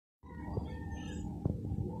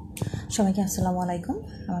সবাইকে আসসালামু আলাইকুম।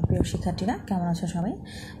 আমার প্রিয় শিক্ষার্থীরা কেমন আছো সবাই?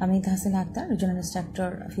 আমি Tahsina Akter, regional instructor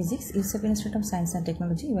physics, Yousef institute of science and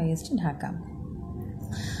technology, ইউআইএসটি, Dhaka.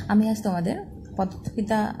 আমি আজ তোমাদের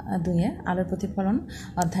পদার্থবিদ্যা 2-এর আলোর প্রতিফলন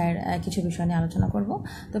অধ্যায়ের কিছু বিষয় নিয়ে আলোচনা করব।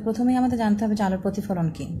 তো প্রথমেই আমাদের জানতে হবে যে আলোর প্রতিফলন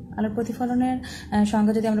কী। আলোর প্রতিফলনের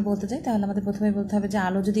সংজ্ঞা যদি আমরা বলতে চাই তাহলে আমাদের প্রথমেই বলতে হবে যে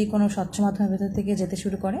আলো যদি কোনো স্বচ্ছ মাধ্যমের ভেতর থেকে যেতে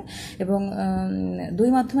শুরু করে এবং দুই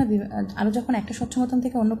মাধ্যমে আলো যখন একটা স্বচ্ছ মাধ্যম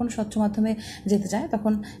থেকে অন্য কোনো স্বচ্ছ মাধ্যমে যেতে যায়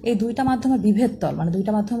তখন এই দুইটা মাধ্যমের বিভেদ তল, মানে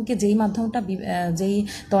দুইটা মাধ্যমকে যেই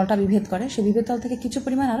তলটা বিভেদ করে সেই বিভেদ তল থেকে কিছু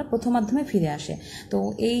পরিমাণ আলো প্রথম মাধ্যমে ফিরে আসে। তো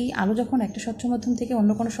এই আলো যখন একটা স্বচ্ছ মাধ্যম থেকে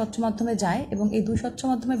অন্য কোনো স্বচ্ছ মাধ্যমে যায় এবং এই দুই স্বচ্ছ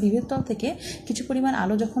মাধ্যমের বিভেদ তল থেকে কিছু পরিমাণ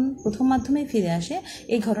আলো যখন প্রথম মাধ্যমেই ফিরে আসে,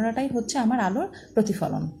 এই ঘটনাটাই হচ্ছে আমার আলোর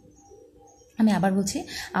প্রতিফলন। আমি আবার বলছি,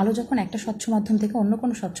 আলো যখন একটা স্বচ্ছ মাধ্যম থেকে অন্য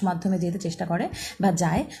কোনো স্বচ্ছ মাধ্যমে যেতে চেষ্টা করে বা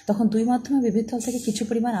যায় তখন দুই মাধ্যমের বিভেদ তল থেকে কিছু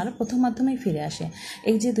পরিমাণ আলো প্রথম মাধ্যমেই ফিরে আসে।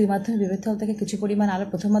 এই যে দুই মাধ্যমের বিভেদ তল থেকে কিছু পরিমাণ আলো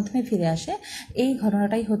প্রথম মাধ্যমে ফিরে আসে, এই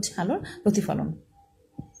ঘটনাটাই হচ্ছে আলোর প্রতিফলন।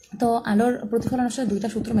 তো আলোর প্রতিফলন আসলে দুইটা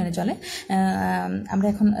সূত্র মেনে চলে। আমরা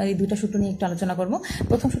এখন এই দুইটা সূত্র নিয়ে একটু আলোচনা করব।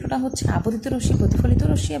 প্রথম সূত্রটা হচ্ছে আপতিত রশ্মি, প্রতিফলিত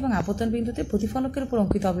রশ্মি এবং আপতন বিন্দুতে প্রতিফলকের উপর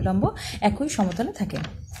অঙ্কিত অবিলম্ব একই সমতলে থাকে।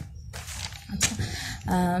 আচ্ছা,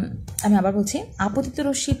 আমি আবার বলছি, আপতিত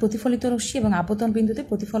রশ্মি, প্রতিফলিত রশ্মি এবং আপতন বিন্দুতে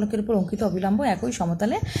প্রতিফলকের উপর অঙ্কিত অবিলম্ব একই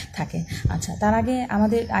সমতলে থাকে। আচ্ছা, তার আগে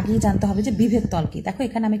আমাদের আগেই জানতে হবে যে বিভেদ তল কি। দেখো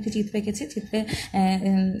এখানে আমি একটি চিত্র এঁকেছি। চিত্রে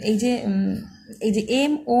এই যে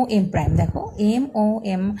এম ও এম প্রাইম, দেখো এম ও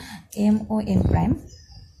এম প্রাইম।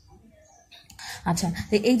 আচ্ছা,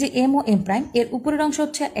 এই যে এম ও এম প্রাইম, এর উপরের অংশ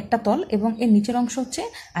হচ্ছে একটা তল এবং এর নিচের অংশ হচ্ছে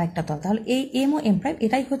আরেকটা তল। তাহলে এই এম ও এম প্রাইম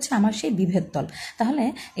এটাই হচ্ছে আমার সেই বিভেদ তল। তাহলে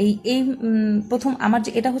এই প্রথম আমার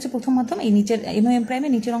যে এটা হচ্ছে প্রথম মাধ্যম, এই নিচের এম ও এম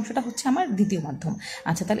প্রাইমের নিচের অংশটা হচ্ছে আমার দ্বিতীয় মাধ্যম।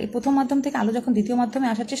 আচ্ছা, তাহলে এই প্রথম মাধ্যম থেকে আলো যখন দ্বিতীয় মাধ্যমে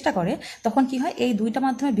আসার চেষ্টা করে তখন কি হয়, এই দুইটা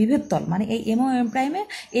মাধ্যমের বিভেদ তল, মানে এই এম ও এম প্রাইমে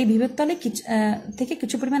এই বিভেদ তলে থেকে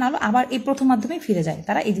কিছু পরিমাণ আলো আবার এই প্রথম মাধ্যমে ফিরে যায়,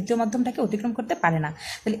 তারা এই দ্বিতীয় মাধ্যমটাকে অতিক্রম করতে পারে না।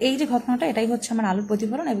 তাহলে এই যে ঘটনাটা, এটাই হচ্ছে আমার আলোর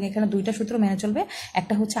প্রতিফলন। এবং এখানে দুইটা সূত্র মেনে চলবে।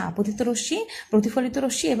 একটা হচ্ছে আপতিত রশ্মি, প্রতিফলিত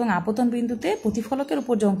রশ্মি এবং আপতন বিন্দুতে প্রতিফলকের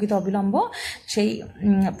উপর যে অঙ্কিত অবিলম্ব, সেই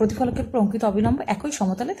প্রতিফলকের উপর অঙ্কিত অবিলম্ব একই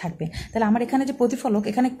সমতলে থাকবে। তাহলে আমার এখানে যে প্রতিফলক,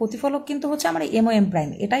 এখানে প্রতিফলক কিন্তু হচ্ছে আমার এম ও এম প্রাইম,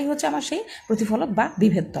 এটাই হচ্ছে আমার সেই প্রতিফলক বা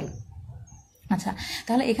বিভেদ তল। আচ্ছা,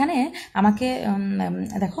 তাহলে এখানে আমাকে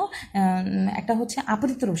দেখো একটা হচ্ছে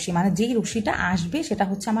আপতিত রশ্মি, মানে যেই রশ্মিটা আসবে সেটা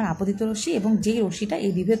হচ্ছে আমার আপতিত রশ্মি এবং যেই রশ্মিটা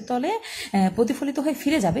এই বিভেদ তলে প্রতিফলিত হয়ে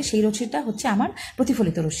ফিরে যাবে সেই রশ্মিটা হচ্ছে আমার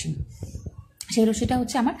প্রতিফলিত রশ্মি, সেই রশ্মিটা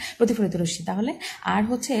হচ্ছে আমার প্রতিফলিত রশ্মি। তাহলে আর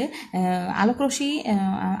হচ্ছে আলোক রশ্মি,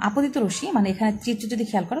 আপতিত রশ্মি, মানে এখানে চিত্র যদি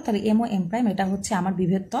খেয়াল করো তাহলে এম ও এম প্রাইম এটা হচ্ছে আমার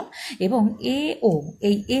বিভেদ তল এবং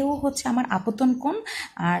এ ও হচ্ছে আমার আপতন কোণ।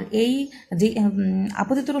 আর এই যে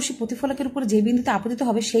আপতিত রশ্মি প্রতিফলকের উপর যে বিন্দুতে আপতিত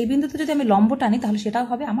হবে সেই বিন্দুতে যদি আমি লম্ব টানি তাহলে সেটাও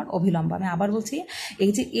হবে আমার অভিলম্ব। আমি আবার বলছি,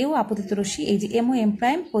 এই যে এ ও আপতিত রশ্মি, এই যে এম ও এম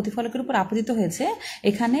প্রাইম প্রতিফলকের উপর আপতিত হয়েছে,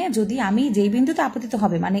 এখানে যদি আমি যেই বিন্দুতে আপতিত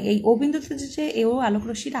হবে, মানে এই ও বিন্দুতে যে এ ও আলোক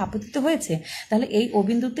রশ্মিটা আপতিত হয়েছে, তাহলে এই ও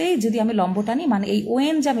বিন্দুতেই যদি আমি লম্ব টানি, মানে এই ও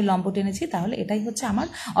এন যে আমি লম্ব টেনেছি, তাহলে এটাই হচ্ছে আমার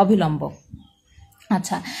অভিলম্ব।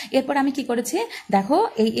 আচ্ছা, এরপর আমি কি করেছি দেখো,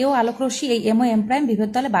 এই এ ও আলোক রশ্মি এই এম ও এম প্রাইম বিভেদ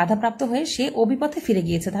তলে বাধাপ্রাপ্ত হয়ে সে ও বি পথে ফিরে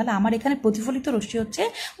গিয়েছে। তাহলে আমার এখানে প্রতিফলিত রশ্মি হচ্ছে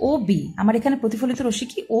ও বি, আমার এখানে প্রতিফলিত রশ্মি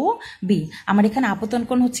কি ও বি, আমার এখানে আপতন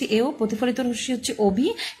কোণ হচ্ছে এ ও, প্রতিফলিত রশ্মি হচ্ছে ও বি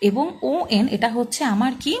এবং ও এন এটা হচ্ছে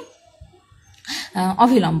আমার কি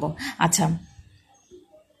অভিলম্ব। আচ্ছা,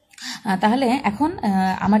 তাহলে এখন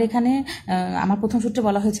আমার এখানে আমার প্রথম সূত্রে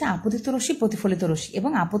বলা হয়েছে আপতিত রশ্মি, প্রতিফলিত রশ্মি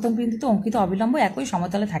এবং আপতন বিন্দুতে অঙ্কিত অবিলম্ব একই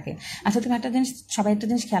সমতলে থাকে। আচ্ছা, তুমি সবাই একটা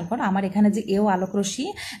জিনিস খেয়াল করো, আমার এখানে যে এ ও আলোক রশ্মি,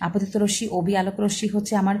 আপতিত রশ্মি, ও বি আলোক রশ্মি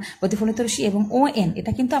হচ্ছে আমার প্রতিফলিত রশ্মি এবং ও এন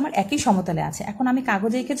এটা কিন্তু আমার একই সমতলে আছে। এখন আমি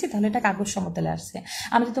কাগজে এঁকেছি তাহলে এটা কাগজ সমতলে আসছে।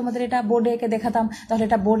 আমি যদি তোমাদের এটা বোর্ডে এঁকে দেখাতাম তাহলে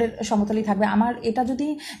এটা বোর্ডের সমতলেই থাকবে। আমার এটা যদি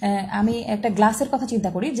আমি একটা গ্লাসের কথা চিন্তা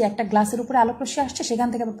করি, যে একটা গ্লাসের উপরে আলোক রশ্মি আসছে, সেখান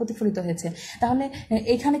থেকে আবার প্রতিফলিত হয়েছে, তাহলে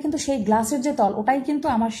এখানে কিন্তু সেই গ্লাসের যে তল ওটাই কিন্তু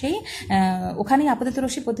আমার সেই ওখানেই আপতিত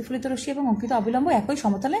রশ্মি, প্রতিফলিত রশ্মি এবং অঙ্কিত অবিলম্ব একই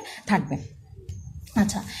সমতলে থাকবে।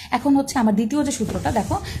 আচ্ছা, এখন হচ্ছে আমার দ্বিতীয় যে সূত্রটা,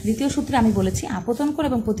 দেখো দ্বিতীয় সূত্রে আমি বলেছি আপতন কোণ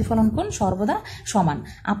এবং প্রতিফলন কোণ সর্বদা সমান,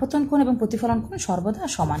 আপতন কোণ এবং প্রতিফলন কোণ সর্বদা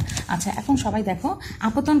সমান। আচ্ছা, এখন সবাই দেখো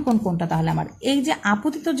আপতন কোণ কোনটা, তাহলে আমার এই যে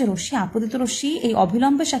আপতিত যে রশ্মি, আপতিত রশ্মি এই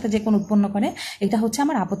অবিলম্বের সাথে যে কোণ উৎপন্ন করে এটা হচ্ছে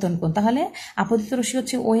আমার আপতন কোণ। তাহলে আপতিত রশ্মি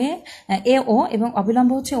হচ্ছে এ ও এবং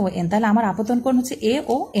অবিলম্ব হচ্ছে ও এন, তাহলে আমার আপতন কোণ হচ্ছে এ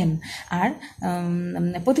ও এন। আর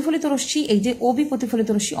প্রতিফলিত রশ্মি এই যে ও বি প্রতিফলিত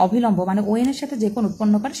রশ্মি অবিলম্ব মানে ও এন এর সাথে যে কোণ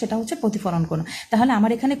উৎপন্ন করে সেটা হচ্ছে প্রতিফলন কোণ। তাহলে তাহলে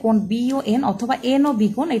আমার এখানে কোণ বি ও এন অথবা এন ও বি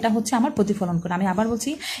কোণ এটা হচ্ছে আমার প্রতিফলন কোণ। আমি আবার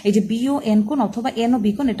বলছি, এই যে বি ও এন কোণ অথবা এন ও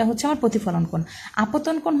বি কোণ এটা হচ্ছে আমার প্রতিফলন কোণ।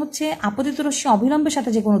 আপতন কোণ হচ্ছে আপতিত রশ্মি অবিলম্বের সাথে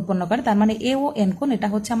যে কোণ উৎপন্ন করে, তার মানে এ ও এন কোণ এটা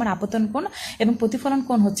হচ্ছে আমার আপতন কোণ, এবং প্রতিফলন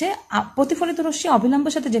কোণ হচ্ছে প্রতিফলিত রশ্মি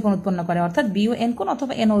অবিলম্বের সাথে যে কোণ উৎপন্ন করে, অর্থাৎ বি ও এন কোণ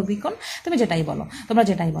অথবা এন ও বি কোণ, তুমি যেটাই বলো, তোমরা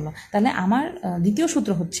যেটাই বলো। তাহলে আমার দ্বিতীয়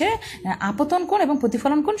সূত্র হচ্ছে আপতন কোণ এবং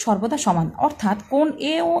প্রতিফলন কোণ সর্বদা সমান, অর্থাৎ কোণ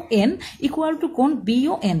এ ও এন ইকুয়াল টু কোণ বি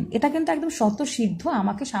ও এন। এটা কিন্তু একদম স্বতঃসিদ্ধ,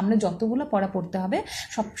 আমাকে সামনে যতগুলো পড়া পড়তে হবে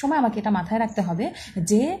সবসময় আমাকে এটা মাথায় রাখতে হবে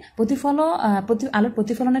যে আলোর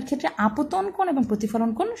প্রতিফলনের ক্ষেত্রে আপতন কোণ এবং প্রতিফলন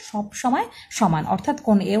কোণ সব সময় সমান, অর্থাৎ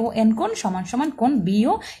কোণ এ ও এন কোণ সমান সমান কোণ বি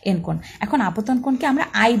ও এন কোণ। এখন আপতন কোণকে আমরা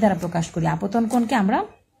আই দ্বারা প্রকাশ করি, আপতন কোণকে আমরা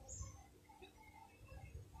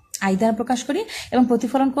আই দ্বারা প্রকাশ করি এবং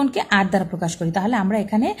প্রতিফলন কোণকে আর দ্বারা প্রকাশ করি। তাহলে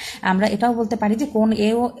আমরা এটাও বলতে পারি যে কোণ এ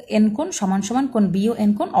ও এন কোণ সমান সমান কোণ বি ও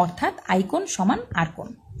এন কোণ, অর্থাৎ আই কোণ সমান আর কোণ।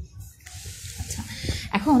 আচ্ছা,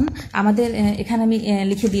 এখন আমাদের এখানে আমি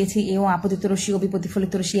লিখে দিয়েছি এ ও আপতিত রশ্মি ও বি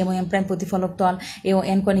প্রতিফলিত রশ্মি, এম ও এম প্রাইম প্রতিফলক তল, এ ও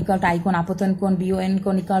এন কোণ ইকুয়াল টু আই কোণ আপতন কোণ, বি ও এন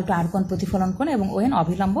কোণ ইকুয়াল টু আর কোণ প্রতিফলন কোণ, এবং ও এন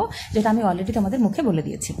অভিলম্ব, যেটা আমি অলরেডি তোমাদের মুখে বলে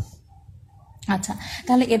দিয়েছি। আচ্ছা,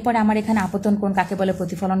 তাহলে এরপরে আমার এখানে আপতন কোণ কাকে বলে,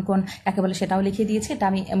 প্রতিফলন কোণ কাকে বলে সেটাও লিখে দিয়েছি, এটা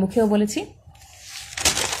আমি মুখেও বলেছি।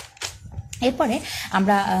 এরপরে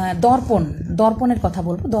আমরা দর্পণের কথা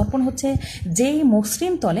বলবো। দর্পণ হচ্ছে যেই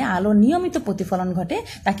মসৃণ তলে আলো নিয়মিত প্রতিফলন ঘটে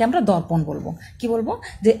তাকে আমরা দর্পণ বলবো। কি বলবো,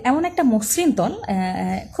 যে এমন একটা মসৃণ তল,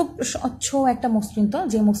 খুব স্বচ্ছ একটা মসৃণ তল,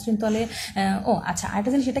 যে মসৃণ তলে আচ্ছা,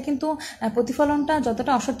 আরেকটা জিনিস, এটা কিন্তু প্রতিফলনটা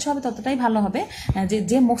যতটা অস্বচ্ছ হবে ততটাই ভালো হবে,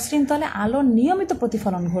 যে মসৃণ তলে আলো নিয়মিত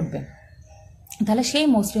প্রতিফলন ঘটবে, তাহলে সেই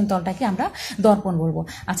মসৃণ তলটাকে আমরা দর্পণ বলবো।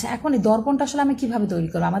 আচ্ছা, এখন এই দর্পণটা আসলে আমি কিভাবে তৈরি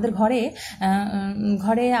করবো? আমাদের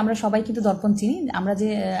ঘরে আমরা সবাই কিন্তু দর্পণ চিনি, আমরা যে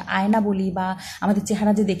আয়না বলি বা আমাদের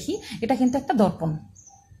চেহারা যে দেখি, এটা কিন্তু একটা দর্পণ।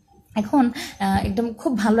 এখন একদম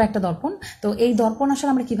খুব ভালো একটা দর্পণ। তো এই দর্পণ আসলে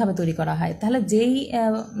আমরা কিভাবে তৈরি করা হয়? তাহলে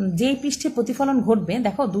যেই পৃষ্ঠে প্রতিফলন ঘটবে,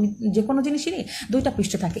 দেখো যে কোনো জিনিসেরই দুইটা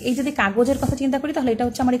পৃষ্ঠ থাকে। এই যদি কাগজের কথা চিন্তা করি, তাহলে এটা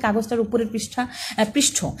হচ্ছে আমার এই কাগজটার উপরের পৃষ্ঠ,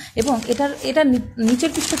 এবং এটা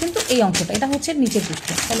নিচের পৃষ্ঠ, কিন্তু এই অংশটা এটা হচ্ছে নিচের পৃষ্ঠ।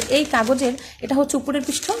 তাহলে এই কাগজের এটা হচ্ছে উপরের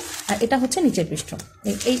পৃষ্ঠ আর এটা হচ্ছে নিচের পৃষ্ঠ,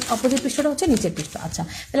 এই অপোজিট পৃষ্ঠটা হচ্ছে নিচের পৃষ্ঠ। আচ্ছা,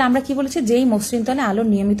 তাহলে আমরা কি বলেছি, যেই মসৃণ তলে আলোর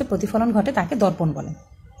নিয়মিত প্রতিফলন ঘটে তাকে দর্পণ বলে।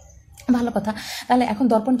 ভালো কথা। তাহলে এখন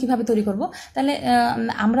দর্পণ কিভাবে তৈরি করব? তাহলে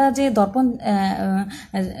আমরা যে দর্পণ,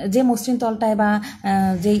 যে মসৃণ তলটায় বা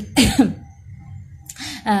যেই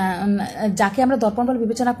যাকে আমরা দর্পণ বলে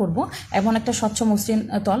বিবেচনা করব, এমন একটা স্বচ্ছ মসৃণ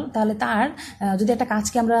তল, তাহলে তার যদি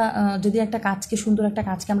একটা কাঁচকে সুন্দর একটা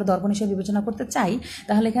কাঁচকে আমরা দর্পণ হিসেবে বিবেচনা করতে চাই,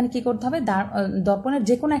 তাহলে এখানে কি করতে হবে, দর্পণের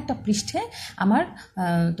যে কোনো একটা পৃষ্ঠে আমার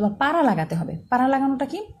তোমার পাড়া লাগাতে হবে। পাড়া লাগানোটা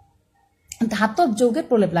কি, ধাতব যৌগের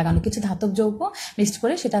প্রলেপ লাগানো, কিছু ধাতব যৌগ মিক্সড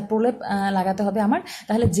করে সেটা প্রলেপ লাগাতে হবে আমার।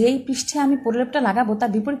 তাহলে যেই পৃষ্ঠে আমি প্রলেপটা লাগাবো তার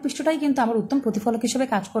বিপরীত পৃষ্ঠটাই কিন্তু আমার উত্তম প্রতিফলক হিসেবে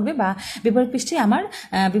কাজ করবে, বা বিপরীত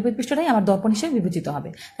পৃষ্ঠটাই আমার দর্পণ হিসেবে বিবেচিত হবে।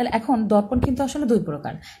 তাহলে এখন দর্পণ কিন্তু আসলে দুই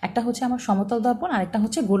প্রকার, একটা হচ্ছে আমার সমতল দর্পণ আর একটা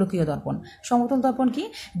হচ্ছে গোলকীয় দর্পণ। সমতল দর্পণ কি,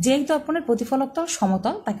 যেই দর্পণের প্রতিফলক তল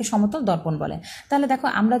সমতল তাকে সমতল দর্পণ বলে। তাহলে দেখো,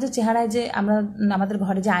 আমরা যে চেহারায় যে আমাদের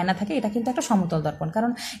ঘরে যে আয়না থাকে, এটা কিন্তু একটা সমতল দর্পণ,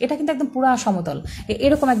 কারণ এটা কিন্তু একদম পুরা সমতল,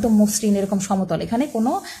 এরকম একদম মসৃণ, এরকম সমতল, এখানে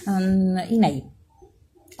কোনো নাই,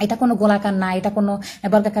 এটা কোনো গোলাকার না, এটা কোনো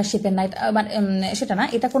বর্গাকার শেপের না, সেটা না,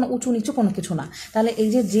 এটা কোনো উঁচু নিচু কোনো কিছু না। তাহলে এই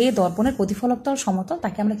যে দর্পণের প্রতিফলক তল সমতল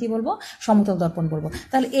তাকে আমরা কি বলবো, সমতল দর্পণ বলবো।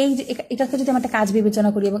 তাহলে এই যে এটাকে যদি আমি একটা কাজ বিবেচনা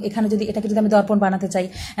করি এবং এটাকে যদি আমি দর্পণ বানাতে চাই,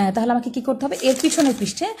 তাহলে আমাকে কি করতে হবে, এর পিছনের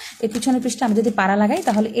পৃষ্ঠে আমি যদি পাড়া লাগাই,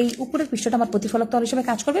 তাহলে এই উপরের পৃষ্ঠটা আমার প্রতিফলক তল হিসেবে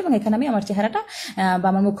কাজ করবে এবং এখানে আমি আমার চেহারাটা বা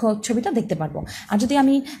আমার মুখ্য ছবিটা দেখতে পারবো। আর যদি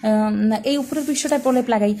আমি এই উপরের পৃষ্ঠটায় প্রলেপ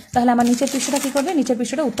লাগাই, তাহলে আমার নিচের পৃষ্ঠটা কি করবে, নিচের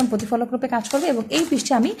পৃষ্ঠটা উত্তম প্রতিফলক রূপে কাজ করবে এবং এই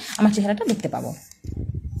পৃষ্ঠে আমি আমার চেহারাটা দেখতে পাবো।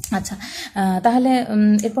 আচ্ছা, তাহলে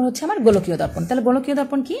এরপর হচ্ছে আমার গোলকীয় দর্পণ। তাহলে গোলকীয়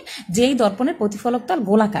দর্পণ কি, যেই দর্পণের প্রতিফলক তল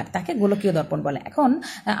গোলাকার তাকে গোলকীয় দর্পণ বলে। এখন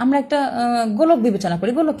আমরা একটা গোলক বিবেচনা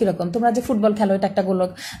করি। গোলক কিরকম, তোমরা যে ফুটবল খেলো, এটা একটা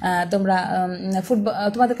গোলক। তোমরা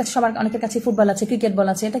তোমাদের কাছে অনেকের কাছে ফুটবল আছে, ক্রিকেট বল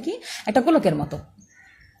আছে, এটা কি একটা গোলকের মতো,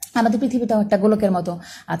 আমাদের পৃথিবীটাও একটা গোলকের মতো।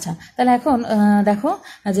 আচ্ছা, তাহলে এখন দেখো,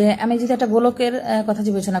 যে আমি যদি একটা গোলকের কথা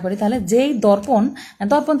বিবেচনা করি, তাহলে যেই দর্পণ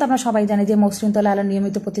তো আমরা সবাই জানি যে মসৃণ তলে আলোর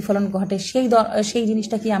নিয়মিত প্রতিফলন ঘটে, সেই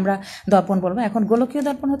জিনিসটা কি আমরা দর্পণ বলবো। এখন গোলকীয়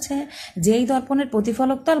দর্পণ হচ্ছে যেই দর্পণের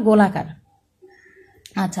প্রতিফলক তল গোলাকার,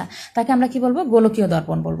 আচ্ছা, তাকে আমরা কি বলবো, গোলকীয়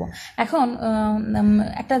দর্পণ বলবো। এখন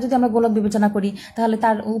একটা যদি আমরা গোলক বিবেচনা করি, তাহলে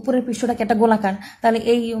তার উপরের পৃষ্ঠটাকে একটা গোলাকার, তাহলে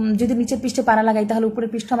এই যদি নিচের পৃষ্ঠে পাড়া লাগাই, তাহলে উপরের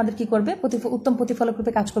পৃষ্ঠ আমাদের কি করবে, উত্তম প্রতিফলক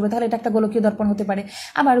রূপে কাজ করবে, তাহলে এটা একটা গোলকীয় দর্পণ হতে পারে।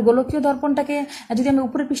 আবার গোলকীয় দর্পণটাকে যদি আমি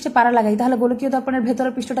উপরের পৃষ্ঠে পাড়া লাগাই, তাহলে গোলকীয় দর্পণের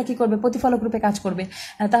ভেতরের পৃষ্ঠটা কি করবে, প্রতিফলক রূপে কাজ করবে।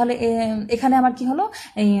 তাহলে এখানে আমার কি হলো,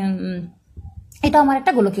 এটা আমার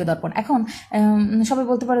একটা গোলকীয় দর্পণ। এখন সবাই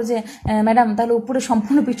বলতে পারো যে ম্যাডাম তাহলে উপরে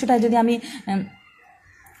সম্পূর্ণ পৃষ্ঠটায় যদি আমি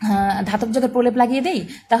ধাতব যৌগের প্রলেপ লাগিয়ে দেই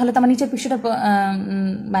তাহলে তো আমার নিচের পৃষ্ঠটা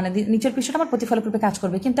মানে নিচের পৃষ্ঠটা আমার প্রতিফলক রূপে কাজ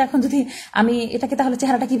করবে, কিন্তু এখন যদি আমি এটাকে তাহলে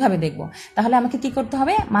চেহারাটা কিভাবে দেখবো, তাহলে আমাকে কি করতে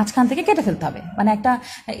হবে, মাঝখান থেকে কেটে ফেলতে হবে। মানে একটা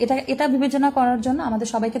এটা বিবেচনা করার জন্য আমাদের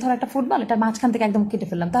সবাইকে ধরো একটা ফুটবল, এটা মাঝখান থেকে একদম কেটে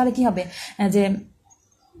ফেললাম, তাহলে কি হবে যে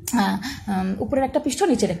উপরের একটা পৃষ্ঠ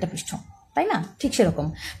নিচের একটা পৃষ্ঠ, তাই না? ঠিক সেরকম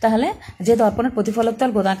তাহলে যে দর্পণের প্রতিফলক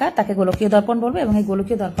তল গোলাকার তাকে গোলকীয় দর্পণ বলবো, এবং এই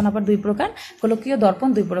গোলকীয় দর্পণ আবার দুই প্রকার, গোলকীয় দর্পণ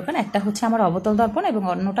দুই প্রকার, একটা হচ্ছে আমার অবতল দর্পণ এবং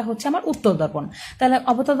অন্যটা হচ্ছে আমার উত্তল দর্পণ। তাহলে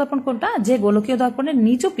অবতল দর্পণ কোনটা, যে গোলকীয় দর্পণের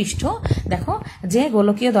নিচু পৃষ্ঠ, দেখো যে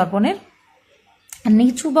গোলকীয় দর্পণের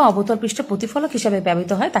নিচু বা অবতল পৃষ্ঠ প্রতিফলক হিসেবে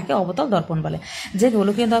ব্যবহৃত হয় তাকে অবতল দর্পণ বলে। যে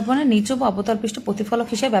গোলকীয় দর্পণের নিচু বা অবতল পৃষ্ঠ প্রতিফলক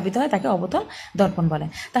হিসেবে ব্যবহৃত হয় তাকে অবতল দর্পণ বলে।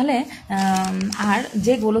 তাহলে আর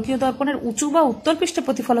যে গোলকীয় দর্পণের উঁচু বা উত্তল পৃষ্ঠ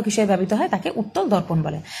প্রতিফলক হিসেবে ব্যবহৃত হয় তাকে উত্তল দর্পণ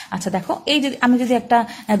বলে। আচ্ছা দেখো, এই যদি আমি যদি একটা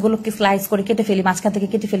গোলককে স্লাইস করে কেটে ফেলি, মাঝখান থেকে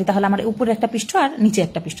কেটে ফেলি, তাহলে আমার উপরে একটা পৃষ্ঠ আর নিচে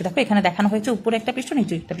একটা পৃষ্ঠ, দেখো এখানে দেখানো হয়েছে উপরে একটা পৃষ্ঠ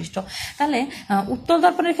নিচে একটা পৃষ্ঠ। তাহলে উত্তল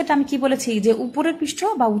দর্পণের ক্ষেত্রে আমি কি বলেছি, যে উপরের পৃষ্ঠ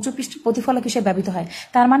বা উঁচু পৃষ্ঠ প্রতিফলক হিসেবে ব্যবহৃত হয়,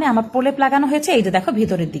 তার মানে আমার প্রলেপ লাগানো হয়েছে এই যে দেখো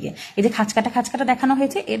ভিতরের দিকে, এই যে খাঁচকাটা দেখানো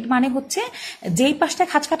হয়েছে, এর মানে হচ্ছে যেই পাশটা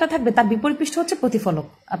খাঁচকাটা থাকবে তার বিপরীত পৃষ্ঠ হচ্ছে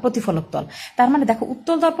প্রতিফলক তল। তার মানে দেখো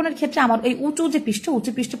উত্তল দর্পণের ক্ষেত্রে আমার এই উঁচু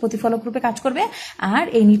পৃষ্ঠ প্রতিফলক রূপে কাজ করবে, আর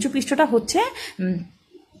এই নিচু পৃষ্ঠটা হচ্ছে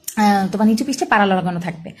তোমার নিচু পৃষ্ঠে পাড়া লাগানো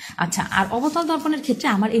থাকবে। আচ্ছা, আর অবতল দর্পণের ক্ষেত্রে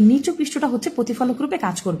আমার এই নিচু পৃষ্ঠটা হচ্ছে প্রতিফলক রূপে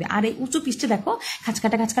কাজ করবে, আর এই উঁচু পৃষ্ঠে দেখো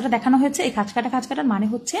খাঁচকাটা দেখানো হয়েছে, এই খাঁচকাটার মানে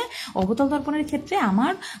হচ্ছে অবতল দর্পণের ক্ষেত্রে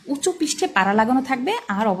আমার উঁচু পৃষ্ঠে পাড়া লাগানো থাকবে,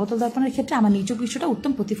 আর অবতল দর্পণের ক্ষেত্রে আমার নিচু পৃষ্ঠটা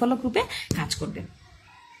উত্তম প্রতিফলক রূপে কাজ করবে।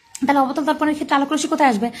 তাহলে অবতল দর্পণের ক্ষেত্রে আলোকরশ্মি কোথায়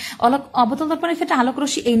আসবে, অবতল দর্পণের ক্ষেত্রে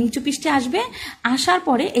আলোকরশ্মি এই নিচু পৃষ্ঠে আসবে, আসার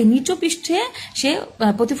পরে এই নিচু পৃষ্ঠে সে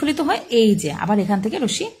প্রতিফলিত হয়, এই যে আবার এখান থেকে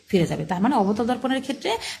রশ্মি ফিরে যাবে। তার মানে অবতল দর্পণের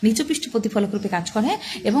ক্ষেত্রে নিচু পৃষ্ঠে প্রতিফলক রূপে কাজ করে,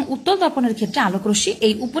 এবং উত্তল দর্পণের ক্ষেত্রে আলোকরশ্মি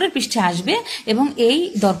এই উপরের পৃষ্ঠে আসবে এবং এই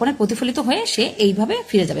দর্পণে প্রতিফলিত হয়ে সে এইভাবে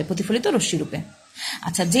ফিরে যাবে প্রতিফলিত রশ্মি রূপে।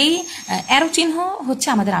 আচ্ছা, যেই অ্যারো চিহ্ন হচ্ছে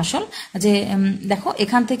আমাদের আসল, যে দেখো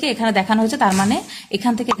এখান থেকে এখানে দেখানো হয়েছে, তার মানে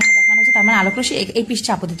এখান থেকে এখানে দেখানো হয়েছে, তার মানে আলোকরশ্মি এই পৃষ্ঠে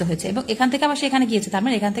আপতিত হয়েছে, এবং এখান থেকে আবার সেখানে গিয়েছে, তার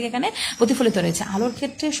মানে এখান থেকে এখানে প্রতিফলিত রয়েছে। আলোর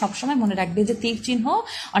ক্ষেত্রে সবসময় মনে রাখবে যে তীর চিহ্ন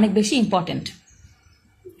অনেক বেশি ইম্পর্টেন্ট।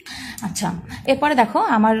 আচ্ছা, এরপরে দেখো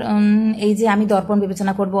আমার এই যে আমি দর্পণ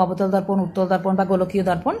বিবেচনা করব, অবতল দর্পণ, উত্তল দর্পণ বা গোলকীয়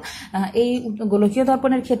দর্পণ। এই গোলকীয়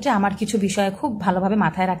দর্পণের ক্ষেত্রে আমার কিছু বিষয় খুব ভালোভাবে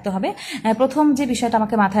মাথায় রাখতে হবে। প্রথম যে বিষয়টা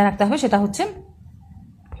আমাকে মাথায় রাখতে হবে সেটা হচ্ছে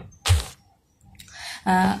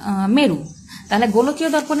মেরু। তাহলে গোলকীয়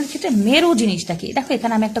দর্পণের ক্ষেত্রে মেরু জিনিসটা কি, দেখো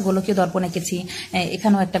এখানে আমি একটা গোলকীয় দর্পণ এঁকেছি,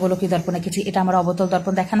 এখানেও একটা গোলকীয় দর্পণ এঁকেছি, এটা আমার অবতল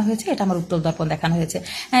দর্পণ দেখানো হয়েছে, এটা আমার উত্তল দর্পণ দেখানো হয়েছে।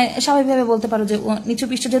 স্বাভাবিকভাবে বলতে পারো যে নিচু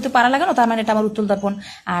পৃষ্ঠে যেহেতু পাড়া লাগানো তার মানে এটা আমার উত্তল দর্পণ,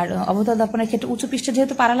 আর অবতল দর্পণের ক্ষেত্রে উঁচু পৃষ্ঠে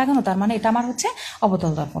যেহেতু পাড়া লাগানো তার মানে এটা আমার হচ্ছে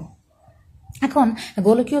অবতল দর্পণ। এখন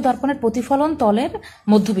গোলকীয় দর্পণের প্রতিফলন তলের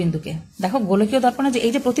মধ্যবিন্দুকে দেখো, গোলকীয় দর্পণের যে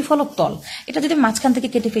এই যে প্রতিফলক তল, এটা যদি মাঝখান থেকে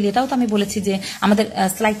কেটে ফেলি, এটাও তো আমি বলেছি যে আমাদের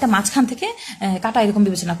স্লাইডটা মাঝখান থেকে কাটা এরকম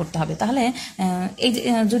বিবেচনা করতে হবে। তাহলে এই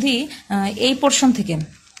যদি এই পোর্শন থেকে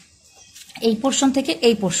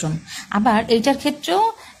এই পোর্শন, আবার এইটার ক্ষেত্রেও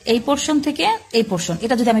এই পোর্শন থেকে এই পোর্শন,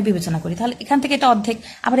 এটা যদি আমি বিবেচনা করি, তাহলে এখান থেকে এটা অর্ধেক,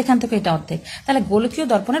 আবার এখান থেকে এটা অর্ধেক, তাহলে গোলকীয়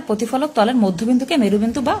দর্পণের প্রতিফলক তলের মধ্যবিন্দুকে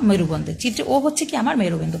মেরুবিন্দু বা মেরুবন্ধে, চিত্রে ও হচ্ছে কি আমার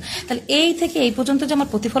মেরুবিন্দু। তাহলে এই থেকে এই পর্যন্ত যে আমার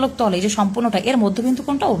প্রতিফলক তল, এই যে সম্পূর্ণটা, এর মধ্যবিন্দু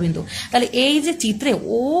কোনটা, ও বিন্দু। তাহলে এই যে চিত্রে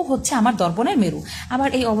ও হচ্ছে আমার দর্পণের মেরু। আবার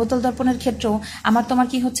এই অবতল দর্পণের ক্ষেত্রেও আমার তোমার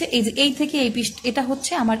কি হচ্ছে, এই যে এই থেকে এই পৃষ্ঠ, এটা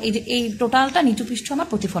হচ্ছে আমার এই যে এই টোটালটা নিচু পৃষ্ঠ আমার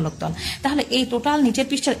প্রতিফলক তল। তাহলে এই টোটাল নিচের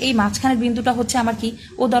পৃষ্ঠের এই মাঝখানের বিন্দুটা হচ্ছে আমার কি,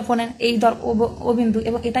 ও দর্পণের এই ও বিন্দু,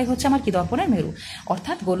 এবং এটাই হচ্ছে আমার কি, দর্পণের মেরু।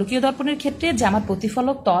 অর্থাৎ গোলকীয় দর্পণের ক্ষেত্রে যে আমার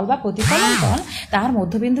প্রতিফলক তল বা প্রতিফলন তল, তার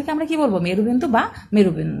মধ্যবিন্দুকে আমরা কি বলবো, মেরুবিন্দু বা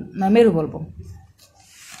মেরু বলবো।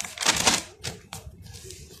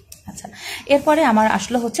 আচ্ছা, এরপরে আমার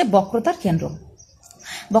আসলে হচ্ছে বক্রতার কেন্দ্র।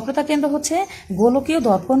 বক্রতার কেন্দ্র হচ্ছে গোলকীয়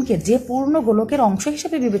দর্পণকে যে পূর্ণ গোলকের অংশ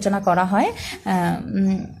হিসেবে বিবেচনা করা হয়,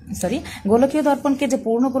 গোলকীয় দর্পণকে যে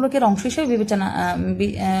পূর্ণ গোলকের অংশ হিসেবে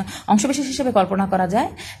অংশবিশেষ হিসেবে কল্পনা করা যায়,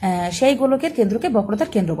 সেই গোলকের কেন্দ্রকে বক্রতার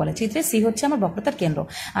কেন্দ্র বলে। চিত্রে সি হচ্ছে আমার বক্রতার কেন্দ্র।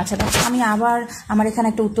 আচ্ছা, আমি আবার আমার এখানে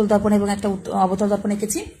একটা উত্তল দর্পণ এবং একটা অবতল দর্পণ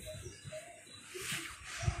এঁকেছি।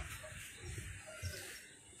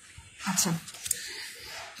 আচ্ছা,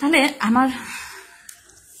 তাহলে আমার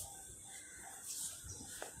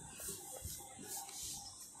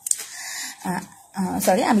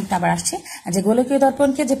সরি, আমি আবার আসছি। যে গোলকীয়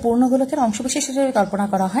দর্পণকে যে পূর্ণ গোলকের অংশবিশেষ হিসেবে কল্পনা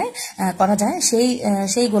করা যায়,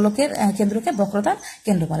 সেই গোলকের কেন্দ্রকে বক্রতার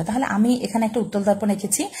কেন্দ্র বলে। তাহলে আমি এখানে একটা উত্তল দর্পণ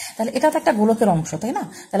এঁকেছি, তাহলে এটা তো একটা গোলকের অংশ, তাই না?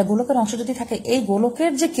 তাহলে গোলকের অংশ যদি থাকে, এই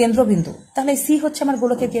গোলকের যে কেন্দ্রবিন্দু, তাহলে সি হচ্ছে আমার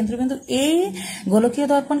গোলকের কেন্দ্রবিন্দু। এই গোলকীয়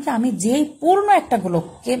দর্পণকে আমি যেই পূর্ণ একটা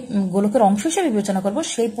গোলকের অংশ হিসেবে বিবেচনা করব,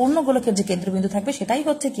 সেই পূর্ণ গোলকের যে কেন্দ্রবিন্দু থাকবে সেটাই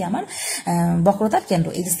হচ্ছে কি আমার বক্রতার কেন্দ্র।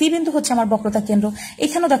 এই যে সি বিন্দু হচ্ছে আমার বক্রতার কেন্দ্র।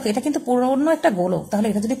 এখানেও দেখো, এটা কিন্তু পূর্ণ একটা গোলক, তাহলে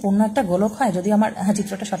এটা যদি পূর্ণ একটা গোলক হয়, যদি আমার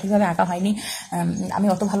চিত্রটা সঠিকভাবে আঁকা হয়নি, আমি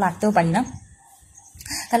অত ভালো আঁকতেও পারি না,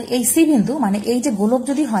 তাহলে এই সি বিন্দু মানে এই যে গোলক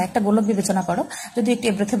যদি হয়, একটা গোলক বিবেচনা করো, যদি একটু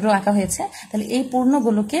এবড়ো আঁকা হয়েছে, তাহলে এই পূর্ণ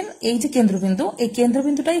গোলকের এই যে কেন্দ্রবিন্দু, এই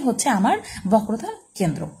কেন্দ্রবিন্দুটাই হচ্ছে আমার বক্রতার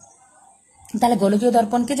কেন্দ্র। তাহলে গোলকীয়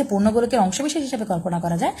দর্পণকে যে পূর্ণ গোলকের অংশবিশেষ হিসেবে কল্পনা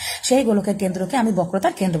করা যায়, সেই গোলকের কেন্দ্রকে আমি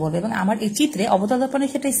বক্রতার কেন্দ্র বলবো। এবং আমার এই চিত্রে অবতল দর্পণের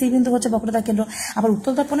ক্ষেত্রে সি বিন্দু হচ্ছে বক্রতার কেন্দ্র, আবার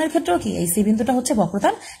উত্তল দর্পণের ক্ষেত্রেও কি এই সি বিন্দুটা হচ্ছে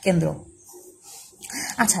বক্রতার কেন্দ্র।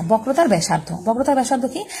 আচ্ছা, বক্রতার ব্যাসার্ধ। বক্রতার ব্যাসার্ধ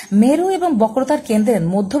কি? মেরু এবং বক্রতার কেন্দ্রের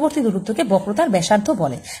মধ্যবর্তী দূরত্বকে বক্রতার ব্যাসার্ধ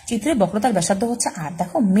বলে। চিত্রে বক্রতার ব্যাসার্ধ হচ্ছে আর।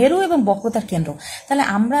 দেখো, মেরু এবং বক্রতার কেন্দ্র, তাহলে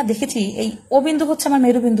আমরা দেখেছি এই ও বিন্দু হচ্ছে আমার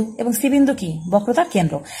মেরু বিন্দু এবং সি বিন্দু কি বক্রতার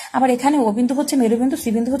কেন্দ্র। আবার এখানে ও বিন্দু হচ্ছে মেরু বিন্দু, সি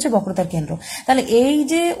বিন্দু হচ্ছে বক্রতার কেন্দ্র। তাহলে এই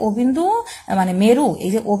যে ও বিন্দু মানে মেরু,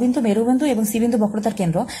 এই যে ও বিন্দু মেরু বিন্দু এবং সি বিন্দু বক্রতার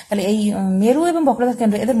কেন্দ্র, তাহলে এই মেরু এবং বক্রতার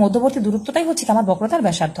কেন্দ্র, এদের মধ্যবর্তী দূরত্বটাই হচ্ছে আমার বক্রতার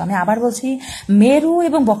ব্যাসার্ধ। আমি আবার বলছি, মেরু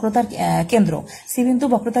এবং বক্রতার কেন্দ্র, সি বিন্দু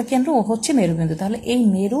বক্রতার কেন্দ্র, ও হচ্ছে মেরুবিন্দু। তাহলে এই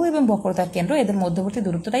মেরু এবং বক্রতার কেন্দ্র, এদের মধ্যবর্তী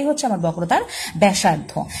দূরত্বটাই হচ্ছে আমার বক্রতার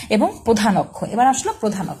ব্যাসার্ধ। এবং প্রধান অক্ষ, এবার আসলো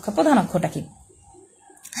প্রধান অক্ষ। প্রধান অক্ষটা কি?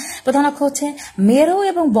 প্রধান অক্ষ হচ্ছে মেরু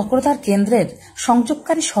এবং বক্রতার কেন্দ্রের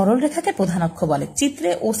সংযোগকারী সরল রেখাকে প্রধান অক্ষ বলে। চিত্রে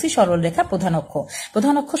ওসি সরল রেখা প্রধান অক্ষ।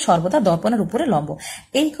 প্রধান অক্ষ সর্বদা দর্পণের উপরে লম্ব।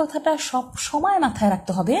 এই কথাটা সব সময় মাথায়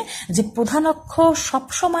রাখতে হবে যে প্রধান অক্ষ সব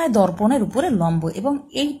সময় দর্পণের উপরে লম্ব। এবং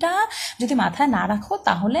এইটা যদি মাথায় না রাখো,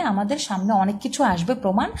 তাহলে আমাদের সামনে অনেক কিছু আসবে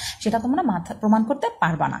প্রমাণ, সেটা তোমরা প্রমাণ করতে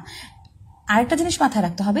পারবা না। আরেকটা জিনিস মাথায়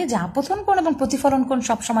রাখতে হবে যে আপতন কোণ এবং প্রতিফলন কোণ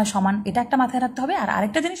সবসময় সমান, এটা একটা মাথায় রাখতে হবে। আর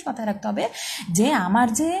আরেকটা জিনিস মাথায় রাখতে হবে যে আমার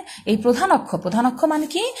যে এই প্রধান অক্ষ মানে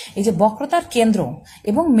কি? এই যে বক্রতার কেন্দ্র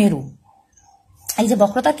এবং মেরু, এই যে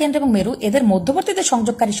বক্রতার কেন্দ্র এবং মেরু, এদের মধ্যবর্তী যে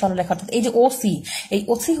সংযোগকারী সরলরেখা, অর্থাৎ এই যে ওসি, এই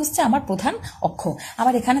ওসি হচ্ছে আমার প্রধান অক্ষ।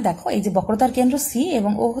 আবার এখানে দেখো, এই যে বক্রতার কেন্দ্র সি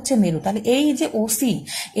এবং ও হচ্ছে মেরু, তাহলে এই যে ওসি,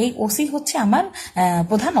 এই ওসি হচ্ছে আমার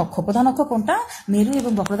প্রধান অক্ষ। প্রধান অক্ষ কোনটা? মেরু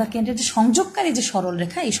এবং বক্রতার কেন্দ্রের যে সংযোগকারী যে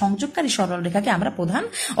সরলরেখা, এই সংযোগকারী সরলরেখাকে আমরা প্রধান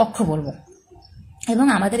অক্ষ বলবো। এবং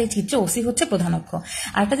আমাদের এই চিত্র ওসি হচ্ছে প্রধান অক্ষ।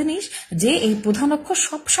 আরেকটা জিনিস, যে এই প্রধান অক্ষ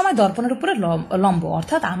সবসময় দর্পণের উপরে লম্ব,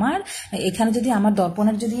 অর্থাৎ আমার এখানে যদি আমার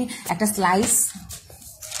দর্পণের যদি একটা স্লাইস,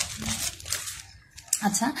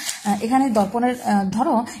 আচ্ছা এখানে দর্পণের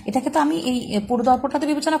ধরো এটাকে তো আমি এই পুরো দর্পণটাতে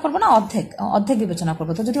বিবেচনা করবো না, অর্ধেক বিবেচনা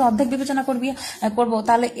করবো। তো যদি অর্ধেক বিবেচনা করবো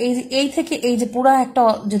তাহলে এই থেকে এই যে পুরা একটা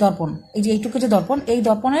যে দর্পণ, এই যে এইটুকু যে দর্পণ, এই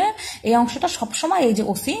দর্পণের এই অংশটা সবসময় এই যে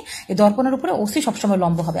ওসি, এই দর্পণের উপরে ওসি সবসময়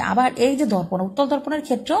লম্ব হবে। আবার এই যে দর্পণ, উত্তল দর্পণের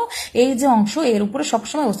ক্ষেত্রেও এই যে অংশ, এর উপরে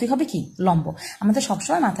সবসময় ওসি হবে কি লম্ব। আমাদের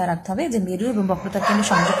সবসময় মাথায় রাখতে হবে যে মেরু এবং বক্রতার কেন্দ্রে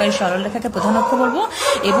সংযোগকারী সরলরেখাকে প্রধান অক্ষ বলবো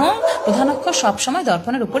এবং প্রধান অক্ষ সবসময়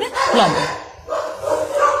দর্পণের উপরে লম্ব।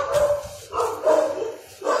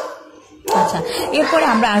 আচ্ছা, এরপরে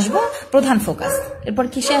আমরা আসবো প্রধান ফোকাস। এরপর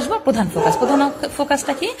কিসে আসবো? প্রধান ফোকাস। প্রধান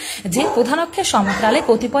ফোকাসটা কি? যে প্রধান অক্ষের সমান্তরালে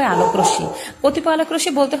কতিপয় আলোক রশ্মি। কতিপয় আলোক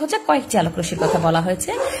রশ্মি বলতে হচ্ছে কয়েকটি আলোক রশ্মির কথা বলা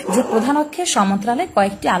হয়েছে। যে প্রধান অক্ষের সমান্তরালে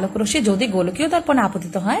কয়েকটি আলোক রশ্মি যদি গোলকীয় দর্পণে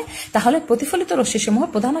আপতিত হয়, তাহলে প্রতিফলিত রশ্মিসমূহ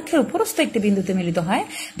প্রধান অক্ষের উপরস্থ একটি বিন্দুতে মিলিত হয়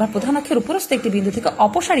বা প্রধান অক্ষের উপরস্থ একটি বিন্দু থেকে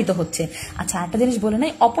অপসারিত হচ্ছে। আচ্ছা, একটা জিনিস বলে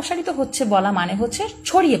নাই, অপসারিত হচ্ছে বলা মানে হচ্ছে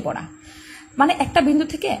ছড়িয়ে পড়া। মানে একটা বিন্দু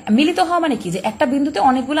থেকে মিলিত হওয়া মানে কি? যে একটা বিন্দুতে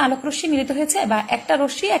অনেকগুলো আলোক রশ্মি মিলিত হয়েছে বা একটা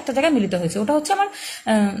রশ্মি একটা জায়গায় মিলিত হয়েছে, ওটা হচ্ছে আমার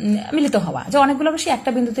মিলিত হওয়া। যে অনেকগুলো রশ্মি একটা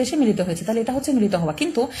বিন্দুতে এসে মিলিত হয়েছে, তাহলে এটা হচ্ছে মিলিত হওয়া।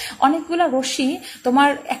 কিন্তু অনেকগুলো রশ্মি তোমার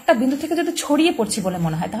একটা বিন্দু থেকে যদি ছড়িয়ে পড়ছে বলে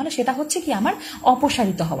মনে হয়, তাহলে সেটা হচ্ছে কি আমার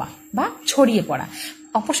অপসারিত হওয়া বা ছড়িয়ে পড়া।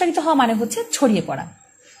 অপসারিত হওয়া মানে হচ্ছে ছড়িয়ে পড়া।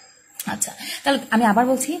 আচ্ছা, তাহলে আমি আবার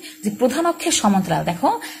বলছি যে প্রধান অক্ষের সমান্তরাল, দেখো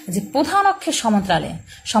যে প্রধান অক্ষের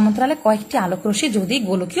সমান্তরালে কয়েকটি আলোক রশ্মি যদি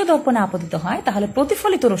গোলকীয় দর্পণে আপতিত হয়, তাহলে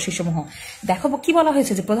প্রতিফলিত রশ্মিসমূহ, দেখো কি বলা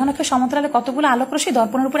হয়েছে যে প্রধান অক্ষের সমান্তরালে কতগুলো আলোক রশ্মি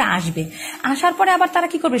দর্পণের উপরে আসবে, আসার পরে আবার তারা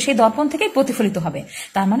কি করবে? সেই দর্পণ থেকেই প্রতিফলিত হবে।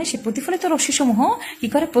 তার মানে সেই প্রতিফলিত রশ্মিসমূহ কি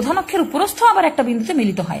করে? প্রধান অক্ষের উপরস্থ আবার একটা বিন্দুতে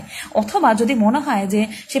মিলিত হয়। অথবা যদি মনে হয় যে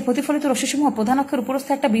সেই প্রতিফলিত রশ্মিসমূহ প্রধান অক্ষের উপরস্থ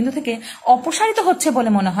একটা বিন্দু থেকে অপসারিত হচ্ছে বলে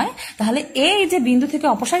মনে হয়, তাহলে এই যে বিন্দু থেকে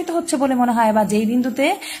অপসারিত হচ্ছে বলে মনে হয় বা যেই বিন্দুতে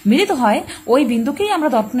মিলিত হয়, ওই বিন্দুকেই আমরা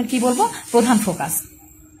দর্পণের কি বলবো? প্রধান ফোকাস।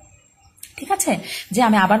 ঠিক আছে? যে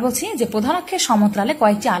আমি আবার বলছি যে প্রধান অক্ষের সমান্তরালে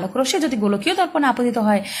কয়েকটি আলোক রশ্মি যদি গোলকীয় দর্পণে আপতিত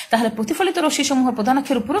হয়, তাহলে প্রতিফলিত রশ্মি সমূহ প্রধান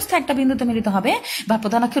অক্ষের উপরস্থ একটা বিন্দুতে মিলিত হবে বা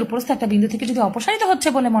প্রধান অক্ষের উপরস্থ একটা বিন্দু থেকে যদি অপসারিত হচ্ছে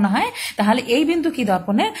বলে মনে হয়, তাহলে এই বিন্দু কি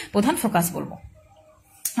দর্পণের প্রধান ফোকাস বলবো।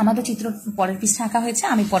 আমাদের চিত্র পরের পৃষ্ঠা আঁকা হয়েছে,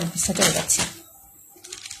 আমি পরের পৃষ্ঠা চলে যাচ্ছি।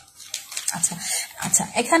 আচ্ছা আচ্ছা,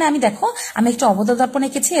 এখানে আমি দেখো আমি একটি অবতল দর্পণ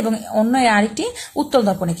এঁকেছি এবং অন্য আরেকটি উত্তল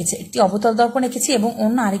দর্পণ এঁকেছি, একটি অবতল দর্পণ এঁকেছি এবং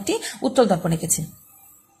অন্য আরেকটি উত্তল দর্পণ এঁকেছি।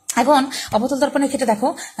 এখন অবতল দর্পণের ক্ষেত্রে দেখো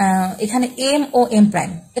এখানে এম ও এম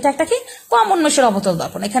প্রাইম, এটা একটা কি কমন মেশের অবতল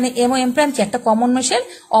দর্পণ, এখানে এম ও এম প্রাইম কি একটা কমন মেশের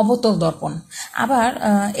অবতল দর্পণ। আবার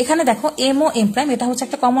এখানে দেখো এম ও এম প্রাইম এটা হচ্ছে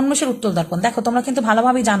একটা কমন মেশের উত্তল দর্পণ। দেখো তোমরা কিন্তু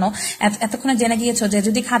ভালোভাবেই জানো, এতক্ষণে জেনে গিয়েছো যে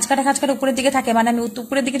যদি খাঁজকাটা উপরের দিকে থাকে, মানে আমি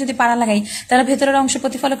উপরের দিকে যদি পাড়া লাগাই তাহলে ভেতরের অংশে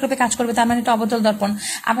প্রতিফলক রূপে কাজ করবে, তার মানে এটা অবতল দর্পণ।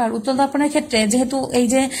 আবার উত্তল দর্পণের ক্ষেত্রে যেহেতু এই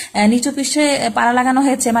যে নিচু পৃষ্ঠে পাড়া লাগানো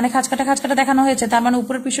হয়েছে, মানে খাঁজকাটা দেখানো হয়েছে, তার মানে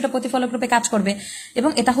উপরের পৃষ্ঠটা প্রতিফলক রূপে কাজ করবে,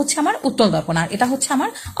 এবং এটা হচ্ছে আমার উত্তল দর্পণ আর এটা হচ্ছে আমার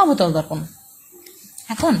অবতল দর্পণ।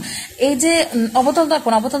 এখন এই যে অবতল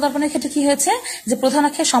দর্পণের ক্ষেত্রে কি হয়েছে যে প্রধান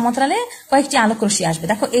অক্ষের সমান্তরালে কয়েকটি আলোক রশ্মি আসবে।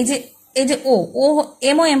 দেখো এই যে ও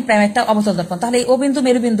এম ও এম প্রাইম একটা অবতল দর্পণ, তাহলে এই ও বিন্দু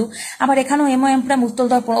মেরুবিন্দু, আবার এখানেও এম ও এম প্রাইম উত্তল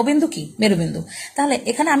দর্পণ, ও বিন্দু কি মেরুবিন্দু। তাহলে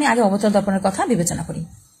এখানে আমি আগে অবতল দর্পণের কথা বিবেচনা করি।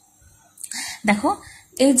 দেখো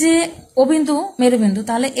এই যে ও বিন্দু মেরুবিন্দু,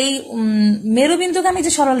 তাহলে এই মেরুবিন্দুগামী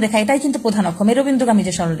যে সরল রেখা এটাই কিন্তু প্রধান অক্ষ, মেরুবিন্দুগামী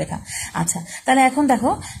যে সরল রেখা। আচ্ছা তাহলে এখন দেখো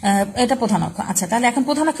এটা প্রধান অক্ষ। আচ্ছা তাহলে এখন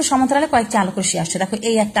প্রধান অক্ষের সমান্তরালে কয়েকটি আলোক রশ্মি আসছে। দেখো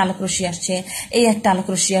এই একটা আলোক রশ্মি আসছে, এই একটা আলোক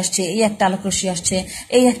রশ্মি আসছে, এই একটা আলোক রশ্মি আসছে,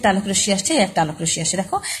 এই একটা আলোক রশ্মি আসছে, এই একটা আলোক রশ্মি আসছে।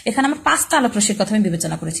 দেখো এখানে আমার 5টা আলোক রশ্মির কথা আমি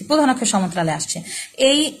বিবেচনা করেছি, প্রধান অক্ষের সমান্তরালে আসছে।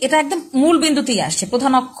 এটা একদম মূল বিন্দুতেই আসছে,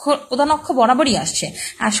 প্রধান অক্ষ বরাবরই আসছে।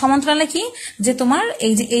 আর সমান্তরালে কি যে তোমার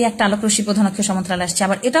এই যে এই একটা আলোক রশ্মি প্রধান অক্ষের সমান্তরালে আসছে,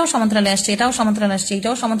 আবার এটাও সমান্তরালে আসছে, এটাও সমান্তরালে আসছে,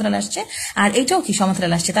 এটাও সমান্তরালে আসছে, আর এইটাও কি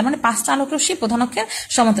সমান্তরালে আসছে। তার মানে 5টা আলোক রশ্মি প্রধান অক্ষের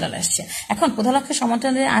সমান্তরালে আসছে। এখন প্রধান অক্ষের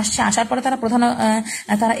সমান্তরালে আসছে, আসার পরে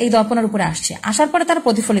তারা এই দর্পণের উপরে আসছে, আসার পরে তারা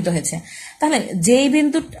প্রতিফলিত হয়েছে। তাহলে যেই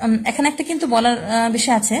বিন্দু এখানে একটা কিন্তু বলার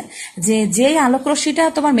বিষয় আছে যে যেই আলোক রশ্মিটা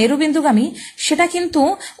তোমার মেরুবিন্দুগামী সেটা কিন্তু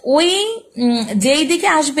ওই যেই দিকে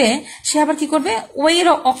আসবে সে আবার কি করবে, ওই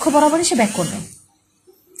অক্ষ বরাবরই সে ব্যাক করবে।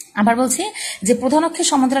 আবার বলছি যে প্রধান অক্ষের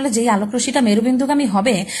সমান্তরালে যেই আলোক রশ্মিটা মেরুবিন্দুগামী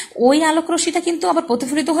হবে ওই আলোক রশ্মিটা কিন্তু আবার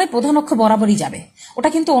প্রতিফলিত হয়ে প্রধান অক্ষ বরাবরই যাবে, ওটা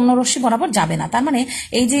কিন্তু অন্য রশ্মি বরাবর যাবে না। তার মানে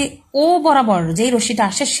এই যে ও বরাবর যেই রশ্মিটা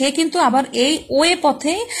আসছে সে কিন্তু আবার এই ও এ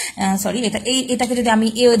পথে এটাকে যদি আমি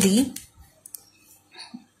এ দিই,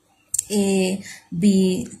 A B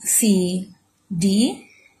C D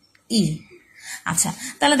E, আচ্ছা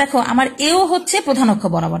তাহলে দেখো আমার এও হচ্ছে প্রধান অক্ষ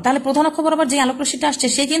বরাবর, তাহলে প্রধান অক্ষ বরাবর যে আলোক রশ্মিটা আসছে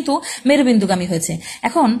সে কিন্তু মেরুবিন্দুগামী হয়েছে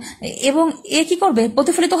এখন, এবং এ কি করবে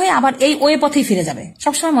প্রতিফলিত হয়ে আবার এই ওয়ে পথেই ফিরে যাবে।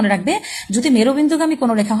 সবসময় মনে রাখবে যদি মেরুবিন্দুগামী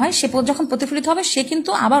কোনো রেখা হয় সে যখন প্রতিফলিত হবে সে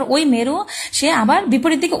কিন্তু আবার ওই সে আবার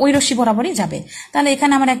বিপরীত দিকে ওই রশ্মি বরাবরই যাবে। তাহলে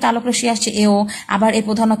এখানে আমার একটা আলোক রশ্মি আসছে এও, আবার এই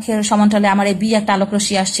প্রধান অক্ষের সমান্তরালে আমার এই বি একটা আলোক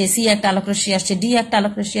রশ্মি আসছে, সি একটা আলোক রশ্মি আসছে, ডি একটা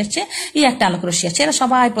আলোক রশ্মি আসছে, ই একটা আলোক রশ্মি আসছে, এরা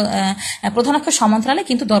সবাই প্রধান অক্ষের সমান্তরালে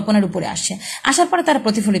কিন্তু দর্পণের উপরে আসছে, আসার পরে তারা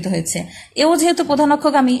প্রতিফলিত হয়েছে। এও যেহেতু প্রধান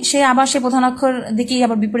অক্ষগামী সে আবার সে প্রধান অক্ষর দিকেই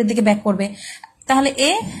আবার বিপরীত দিকে ব্যাক করবে। তাহলে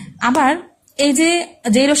আবার এই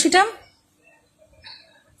যে রশ্মিটা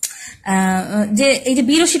এই যে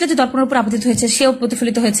বি রশ্মিটা যে দর্পণের উপর আপতিত হয়েছে সেও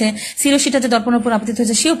প্রতিফলিত হয়েছে, সি রশ্মিটা যে দর্পণের উপর আপতিত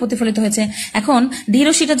হয়েছে সেও প্রতিফলিত হয়েছে। এখন ডি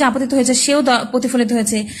রশ্মিটা যে আপতিত হয়েছে সেও প্রতিফলিত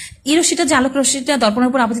হয়েছে, ই রশ্মিটা যে আলোক রশ্মিটা দর্পণের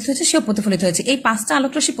উপর আপতিত হয়েছে সেও প্রতিফলিত হয়েছে। এই 5টা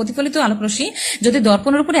আলোক রশ্মি প্রতিফলিত আলোক রশ্মি যদি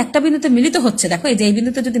দর্পণের উপর একটা বিন্দুতে মিলিত হচ্ছে, দেখো এই যে এই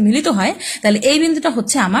বিন্দুতে যদি মিলিত হয় তাহলে এই বিন্দুটা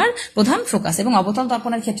হচ্ছে আমার প্রধান ফোকাস। এবং অবতল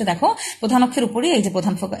দর্পণের ক্ষেত্রে দেখো প্রধান অক্ষের উপরে এই যে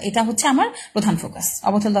প্রধান ফোকাস, এটা হচ্ছে আমার প্রধান ফোকাস।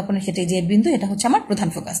 অবতল দর্পণের ক্ষেত্রে যে বিন্দু এটা হচ্ছে আমার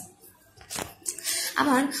প্রধান ফোকাস।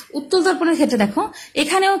 আবার উত্তল দর্পণের ক্ষেত্রে দেখো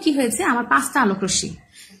এখানেও কি হয়েছে, আমার 5টা আলোক রশ্মি,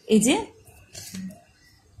 এই যে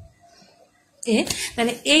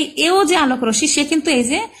তাহলে এও যে আলোক রশ্মি সে কিন্তু এই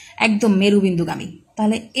যে একদম মেরুবিন্দুগামী।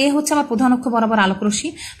 তাহলে এ হচ্ছে আমার প্রধান অক্ষ বরাবর আলোক রশ্মি,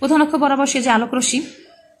 প্রধান অক্ষ বরাবর সে যে আলোক রশ্মি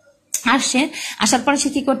আসছে, আসার পরে সে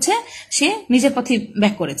কি করছে, সে নিজের পথে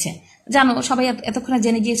ব্যাক করেছে। জানো সবাই এতক্ষণে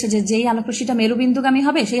জেনে গিয়েছে যে যেই আলোক রশ্মিটা মেরুবিন্দুগামী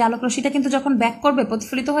হবে সেই আলোক রশ্মিটা কিন্তু যখন ব্যাক করবে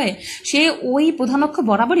প্রতিফলিত হয়ে সে ওই প্রধান অক্ষ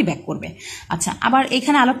বরাবরই ব্যাক করবে। আচ্ছা আবার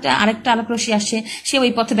এখানে আরেকটা আলোক রশ্মি আসছে, সে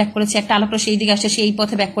ওই পথে ব্যাক করেছে, একটা আলোক রশ্মি এই দিকে আসছে সে এই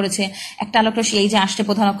পথে ব্যাক করেছে, একটা আলোক রশ্মি এই যে আসছে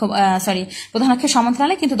প্রধান অক্ষের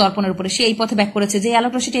সমান্তরালে কিন্তু দর্পণের উপরে সে এই পথে ব্যাক করেছে, যে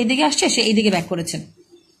আলোক রশ্মিটা এই দিকে আসছে সে এই দিকে ব্যাক করেছে।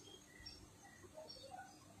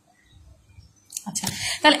 আচ্ছা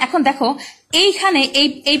তাহলে এখন দেখো এইখানে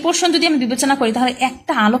এই পোর্শন যদি আমি বিবেচনা করি তাহলে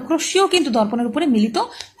একটা আলোক রশ্মিও কিন্তু দর্পণের উপরে মিলিত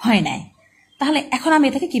হয় নাই। তাহলে এখন আমি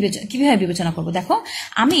এটাকে কিভাবে বিবেচনা করব, দেখো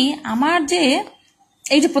আমি আমার যে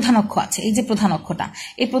এই যে প্রধান অক্ষ আছে, এই যে প্রধান অক্ষটা,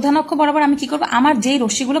 এই প্রধান অক্ষ বরাবর আমি কি করবো, আমার যেই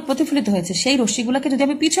রশ্মিগুলো প্রতিফলিত হয়েছে সেই রশ্মিগুলোকে যদি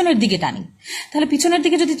আমি পিছনের দিকে টানি, তাহলে পিছনের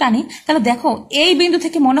দিকে যদি টানি তাহলে দেখো এই বিন্দু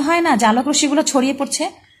থেকে মনে হয় না যে আলোক রশ্মিগুলো ছড়িয়ে পড়ছে,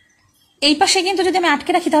 এই পাশে কিন্তু যদি আমি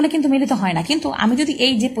আটকে রাখি তাহলে কিন্তু মিলিত হয় না। কিন্তু আমি যদি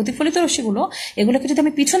এই যে প্রতিফলিত রশ্মিগুলো এগুলোকে যদি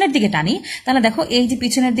আমি পিছনের দিকে টানি, তাহলে দেখো এই যে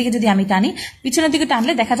পিছনের দিকে যদি আমি টানি, পিছনের দিকে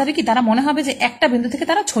টানলে দেখা যাবে কি তারা মনে হবে যে একটা বিন্দু থেকে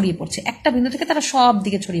তারা ছড়িয়ে পড়ছে, একটা বিন্দু থেকে তারা সব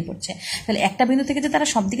দিকে ছড়িয়ে পড়ছে। তাহলে একটা বিন্দু থেকে যে তারা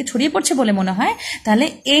সব দিকে ছড়িয়ে পড়ছে বলে মনে হয়, তাহলে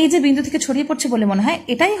এই যে বিন্দু থেকে ছড়িয়ে পড়ছে বলে মনে হয়,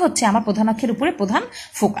 এটাই হচ্ছে আমার প্রধান অক্ষের উপরে প্রধান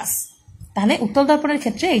ফোকাস। তাহলে উত্তল দর্পণের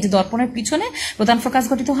ক্ষেত্রে এই যে দর্পণের পিছনে প্রধান ফোকাস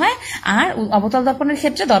গঠিত হয়, আর অবতল দর্পণের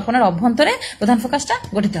ক্ষেত্রে দর্পণের অভ্যন্তরে প্রধান ফোকাসটা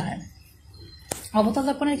গঠিত হয়। অবতল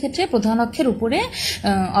দর্পণের ক্ষেত্রে প্রধান অক্ষের উপরে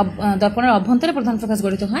দর্পণের অভ্যন্তরে প্রধান ফোকাস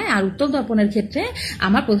গঠিত হয়, আর উত্তল দর্পণের ক্ষেত্রে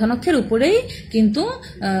আমার প্রধান অক্ষের উপরেই কিন্তু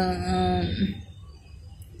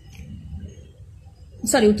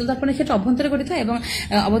উত্তল দর্পণের ক্ষেত্রে অভ্যন্তরে গঠিত হয় এবং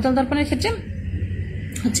অবতল দর্পণের ক্ষেত্রে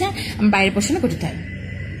হচ্ছে বাইরের পোর্শনে গঠিত হয়।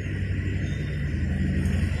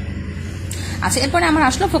 আচ্ছা, এরপরে আমার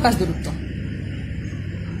আসলো ফোকাস দূরত্ব।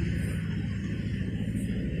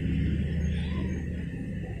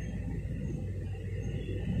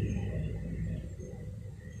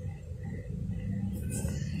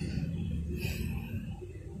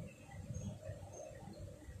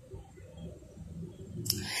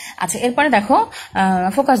 আচ্ছা, এরপরে দেখো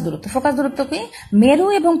ফোকাস দূরত্ব। ফোকাস দূরত্ব কি? মেরু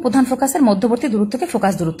এবং প্রধান ফোকাসের মধ্যবর্তী দূরত্বকে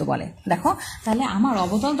ফোকাস দূরত্ব বলে। দেখো, তাহলে আমার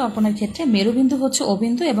অবতল দর্পণের ক্ষেত্রে মেরু বিন্দু হচ্ছে ও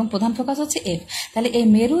বিন্দু এবং প্রধান ফোকাস হচ্ছে এফ। তাহলে এই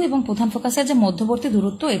মেরু এবং প্রধান ফোকাসের যে মধ্যবর্তী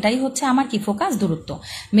দূরত্ব, এটাই হচ্ছে আমার কি ফোকাস দূরত্ব।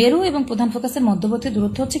 মেরু এবং প্রধান ফোকাসের মধ্যবর্তী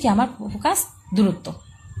দূরত্ব হচ্ছে কি আমার ফোকাস দূরত্ব।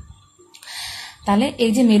 তাহলে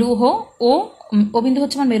এই যে মেরু ও বিন্দু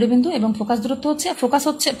হচ্ছে আমার মেরু বিন্দু এবং ফোকাস দূরত্ব হচ্ছে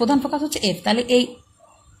প্রধান ফোকাস হচ্ছে এফ। তাহলে এই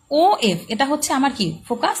ও এফ এটা হচ্ছে আমার কি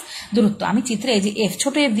ফোকাস দূরত্ব। আমি চিত্রে এই যে এফ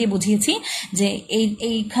ছোট এফ দিয়ে বুঝিয়েছি যে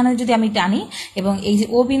এইখানে যদি আমি টানি এবং এই যে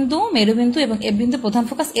ও বিন্দু, মেরু বিন্দু এবং এফ বিন্দু প্রধান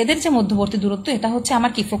ফোকাস, এদের যে মধ্যবর্তী দূরত্ব এটা হচ্ছে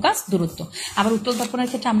আমার কি ফোকাস দূরত্ব। আবার উত্তল দর্পণের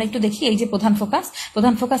ক্ষেত্রে আমরা একটু দেখি, এই যে প্রধান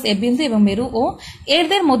ফোকাস এফ বিন্দু এবং মেরু ও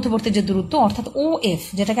এদের মধ্যবর্তী যে দূরত্ব অর্থাৎ ও এফ,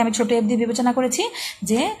 যেটাকে আমি ছোট এফ দিয়ে বিবেচনা করেছি,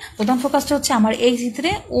 যে প্রধান ফোকাসটা হচ্ছে আমার এই চিত্রে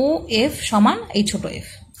ও এফ সমান এই ছোট এফ।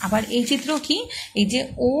 আবার এই চিত্র কি, এই যে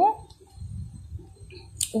ও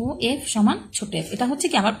এফ সমান ছোট এফ, এটা হচ্ছে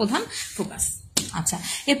কি আমার প্রধান ফোকাস। আচ্ছা,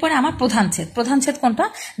 এরপরে আমার প্রধান ছেদ কোনটা?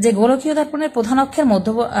 যে গোলকীয় দর্পণের প্রধান অক্ষের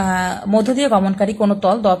মধ্য দিয়ে গমনকারী কোন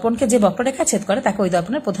তল দর্পণকে যে বক্ররেখা ছেদ করে তাকে ওই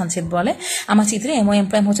দর্পণের প্রধান ছেদ বলে। আমার চিত্রে এম ও এম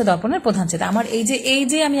প্রাইম হচ্ছে দর্পণের প্রধান ছেদ। আমার এই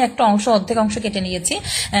যে আমি একটা অর্ধেক অংশ কেটে নিয়েছি,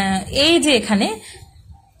 এই যে এখানে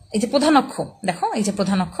এই যে প্রধান অক্ষ, দেখো এই যে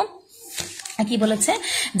প্রধান অক্ষ কি বলেছে,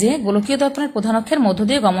 যে গোলকীয় দর্পণের প্রধান অক্ষের মধ্য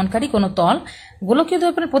দিয়ে গমনকারী কোন তল, গোলকীয়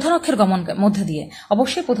দর্পণের প্রধান অক্ষের মধ্যে দিয়ে,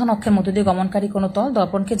 অবশ্যই প্রধান অক্ষের মধ্য দিয়ে গমনকারী কোন তল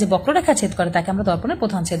দর্পণকে যে বক্ররেখা ছেদ করে তাকে আমরা দর্পণের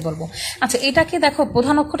প্রধান ছেদ বলবো। আচ্ছা, এটাকে দেখো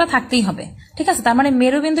প্রধান অক্ষটা থাকতেই হবে, ঠিক আছে, তার মানে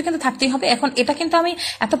মেরুবিন্দু কিন্তু থাকতেই হবে। এখন এটা কিন্তু আমি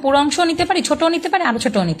এত বড় অংশও নিতে পারি, ছোটও নিতে পারি, আরো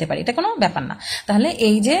ছোটও নিতে পারি, এটা কোনো ব্যাপার না। তাহলে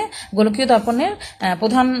এই যে গোলকীয় দর্পণের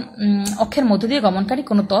প্রধান অক্ষের মধ্য দিয়ে গমনকারী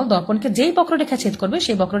কোন তল দর্পণকে যেই বক্ররেখা ছেদ করবে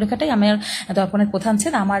সেই বক্ররেখাটাই আমার দর্পণের প্রধান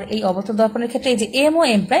ছেদ। আমার এই অবতল দর্পণের ক্ষেত্রে এই যে এম ও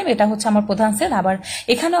এম প্রাইম এটা হচ্ছে আমার প্রধান ছেদ। আবার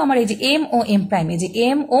এখানেও আমার এই যে এম ও এম প্রাইম, এই যে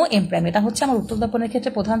এম ও এম প্রাইম এটা হচ্ছে আমার উত্তল দর্পণের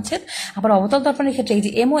ক্ষেত্রে প্রধান ছেদ। আবার অবতল দর্পণের ক্ষেত্রে এই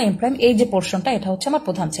যে এম ও এম প্রাইম এই যে পোর্শনটা এটা হচ্ছে আমার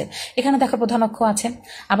প্রধান ছেদ। এখানে দেখো প্রধান অক্ষ আছে,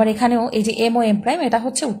 আবার এখানেও এই যে এম ও এম প্রাইম এটা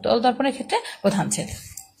হচ্ছে উত্তল দর্পণের ক্ষেত্রে প্রধান ছেদ।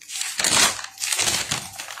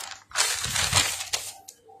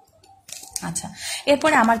 আচ্ছা,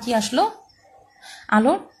 এরপরে আমার কি আসলো,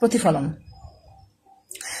 আলোর প্রতিফলন।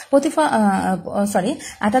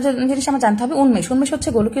 একটা জিনিস আমার জানতে হবে, উন্মেষ হচ্ছে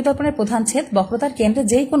গোলকীয় দর্পণের প্রধান ছেদ বক্রতার কেন্দ্রে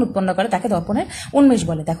যেই কোণ উৎপন্ন করে তাকে দর্পণের উন্মেষ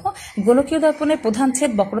বলে। দেখো, গোলকীয় দর্পণের প্রধান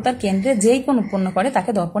ছেদ বক্রতার কেন্দ্রে যেই কোণ উৎপন্ন করে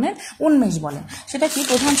তাকে দর্পণের উন্মেষ বলে। সেটা কি?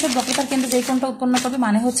 প্রধান ছেদ বক্রতার কেন্দ্রে যেই কোণটা উৎপন্ন করবে,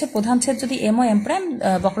 মানে হচ্ছে প্রধান ছেদ যদি এম ও এম প্রাইম,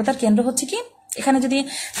 বক্রতার কেন্দ্র হচ্ছে কি এখানে যদি,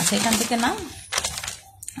 আচ্ছা এখান থেকে না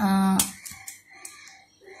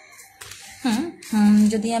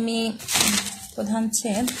যদি আমি প্রধান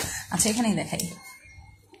ছেদ, আচ্ছা এখানেই দেখাই,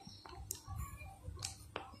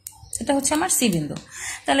 এটা হচ্ছে আমার সি বিন্দু।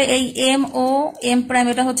 তাহলে এই এম ও এম প্রাইম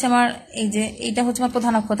এটা হচ্ছে আমার এই যে এইটা হচ্ছে আমার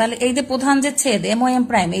প্রধান অক্ষ। তাহলে এই যে প্রধান যে ছেদ এম ও এম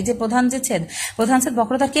প্রাইম, এই যে প্রধান ছেদ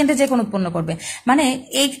বক্রতার কেন্দ্রে যে কোণ উৎপন্ন করবে, মানে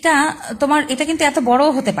এইটা তোমার এটা কিন্তু এত বড়ও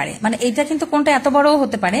হতে পারে, মানে এইটা কিন্তু কোনটা এত বড়ও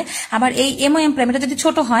হতে পারে। আবার এই এম ও এম প্রাইম এটা যদি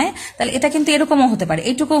ছোট হয় তাহলে এটা কিন্তু এরকমও হতে পারে,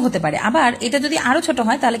 এইটুকুও হতে পারে। আবার এটা যদি আরো ছোট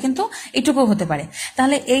হয় তাহলে কিন্তু এইটুকুও হতে পারে।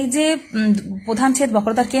 তাহলে এই যে প্রধান ছেদ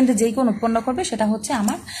বক্রতার কেন্দ্রে যেই কোণ উৎপন্ন করবে সেটা হচ্ছে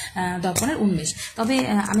আমার দর্পণের উন্মেষ। তবে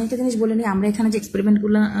আমি একটা জিনিস বলে নিই, আমরা এখানে যে এক্সপেরিমেন্টগুলো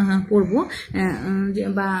করবো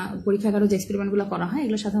বা পরীক্ষাগারে যে এক্সপেরিমেন্টগুলো করা হয়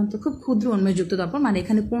এগুলো সাধারণত খুব ক্ষুদ্র উন্মেষযুক্ত দর্পণ, মানে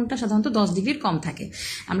এখানে কোণটা সাধারণত 10 ডিগ্রির কম থাকে।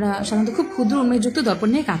 আমরা সাধারণত খুব ক্ষুদ্র উন্মেষযুক্ত দর্পণ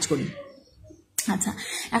নিয়ে কাজ করি। আচ্ছা,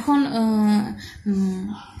 এখন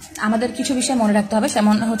আমাদের কিছু বিষয় মনে রাখতে হবে,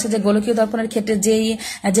 যেমন হচ্ছে যে গোলকীয় দর্পণের ক্ষেত্রে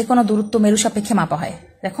যে কোনো দূরত্ব মেরু সাপেক্ষে মাপা হয়।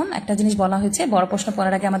 দেখুন একটা জিনিস বলা হয়েছে, বড় প্রশ্ন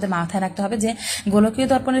পড়ার আগে আমাদের মাথায় রাখতে হবে যে গোলকীয়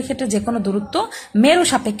দর্পণের ক্ষেত্রে যে কোনো দূরত্ব মেরু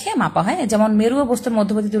সাপেক্ষে মাপা হয়। যেমন মেরু ও বস্তুর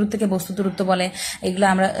মধ্যবর্তী দূরত্বকে বস্তু দূরত্ব বলে। এগুলো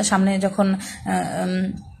আমরা সামনে যখন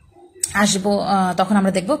আসবো তখন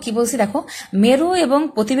আমরা দেখবো। কি বলছি দেখো, মেরু এবং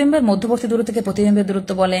প্রতিবিম্বের মধ্যবর্তী দূরত্বকে প্রতিবিম্বের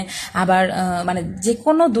দূরত্ব বলে। আবার মানে যে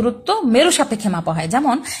কোনো দূরত্ব মেরু সাপেক্ষে মাপা হয়।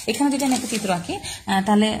 যেমন এখানে যদি আমি একটা চিত্র আঁকি,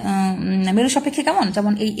 তাহলে মেরু সাপেক্ষে কেমন,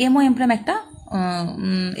 যেমন এই এম ও এম প্রাইম একটা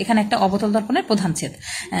এখানে একটা অবতল দর্পণের প্রধান ছেদ,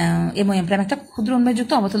 এম ও এম প্রাইম একটা ক্ষুদ্র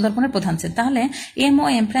উন্মেষযুক্ত অবতল দর্পণের প্রধান ছেদ। তাহলে এম ও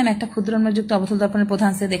এম প্রাইম একটা ক্ষুদ্র উন্মেষযুক্ত অবতল দর্পণের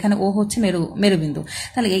প্রধান ছেদ, এখানে ও হচ্ছে মেরুবিন্দু।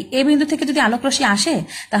 তাহলে এই এ বিন্দু থেকে যদি আলোক রশ্মি আসে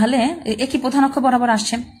তাহলে একই প্রধান অক্ষ বরাবর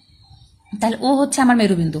আসছে, তাহলে ও হচ্ছে আমার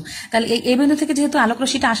মেরুবিন্দু। তাহলে এই বিন্দু থেকে যেহেতু আলোক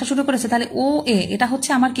রশ্মিটা আসা শুরু করেছে, তাহলে ও এ এটা হচ্ছে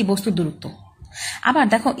আমার কি বস্তুর দূরত্ব। আবার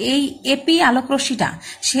দেখো এই এপি আলোক রশ্মিটা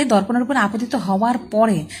সে দর্পণের উপর আপতিত হওয়ার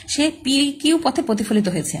পরে সে পি কিউ পথে প্রতিফলিত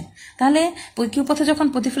হয়েছে। তাহলে কিউ পথে যখন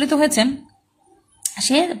প্রতিফলিত হয়েছে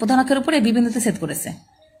সে প্রধান অক্ষের উপরে বি বিন্দুতে ছেদ করেছে।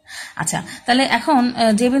 আচ্ছা, তাহলে এখন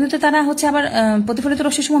যে বিন্দুতে তারা হচ্ছে আবার প্রতিফলিত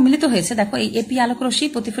রশ্মির সময় মিলিত হয়েছে, দেখো এই এপি আলোক রশ্মি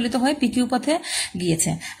প্রতিফলিত হয়ে পিকিউ পথে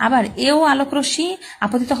গিয়েছে। আবার এও আলোক রশ্মি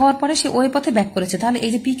আপতিত হওয়ার পরে সে ওই পথে ব্যাক করেছে। তাহলে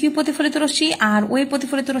এই যে পিকিউ প্রতিফলিত রশ্মি আর ওই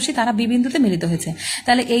প্রতিফলিত রশ্মি তারা বি বিন্দুতে মিলিত হয়েছে।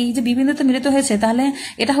 তাহলে এই যে বি বিন্দুতে মিলিত হয়েছে, তাহলে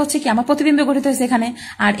এটা হচ্ছে কি আমার প্রতিবিম্ব গঠিত হয়েছে এখানে।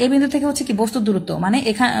 আর এ বিন্দু থেকে হচ্ছে কি বস্তুর দূরত্ব, মানে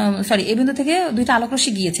এখানে এ বিন্দু থেকে দুইটা আলোক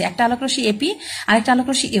রশ্মি গিয়েছে, একটা আলোক রশ্মি এপি আর একটা আলোক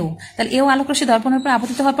রশ্মি এও। তাহলে এও আলোক রশ্মি দর্পণের উপর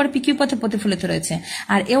আপতিত হওয়ার পরে পিকিউ পথে প্রতিফলিত রয়েছে,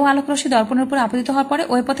 আর এও আলোক রশ্মি দর্পণের উপর আপতিত হওয়ার পরে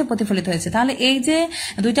ওই পথে প্রতিফলিত হয়েছে। তাহলে এই যে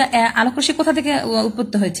দুইটা আলোক রশ্মি কোথা থেকে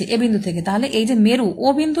উৎপত্তি হয়েছে, এ বিন্দু থেকে। তাহলে এই যে মেরু ও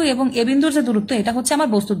বিন্দু এবং এ বিন্দুর যে দূরত্ব এটা হচ্ছে আমার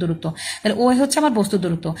বস্তুর দূরত্ব, তাহলে ও হচ্ছে আমার বস্তুর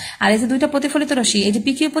দূরত্ব। আর এই যে দুইটা প্রতিফলিত রশ্মি, এই যে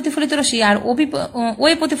পিকিউ প্রতিফলিত রশ্মি আর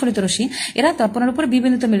ওই প্রতিফলিত রশ্মি, এরা দর্পণের উপরে বি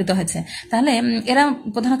বিন্দুতে মিলিত হয়েছে। তাহলে এরা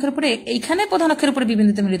প্রধান অক্ষের উপরে, এইখানে প্রধান অক্ষের উপরে বি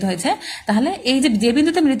বিন্দুতে মিলিত হয়েছে। তাহলে এই যে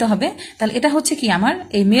বিন্দুতে মিলিত হবে, তাহলে এটা হচ্ছে কি আমার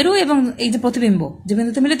এই মেরু এবং এই যে প্রতিবিম্ব যে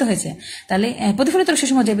বিন্দুতে মিলিত হয়েছে, তাহলে প্রতিফলিত রশ্মির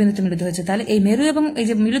সময় যে বিন্দুতে মিলিত হয়েছে, তাহলে এই মেরু এবং এই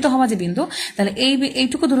যে মিলিত হওয়া যে বিন্দু, তাহলে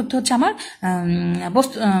এইটুকু দূরত্ব হচ্ছে আমার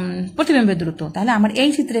প্রতিবিম্বের দূরত্ব। তাহলে আমার এই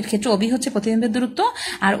চিত্রের ক্ষেত্রে অবি হচ্ছে প্রতিবিম্বের দূরত্ব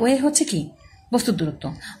আর ওয়ে হচ্ছে কি বস্তুর দূরত্ব।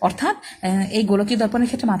 অর্থাৎ এই গোলকীয় দর্পণের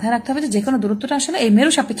ক্ষেত্রে মাথায় রাখতে হবে যে কোনো দূরত্বটা আসলে এই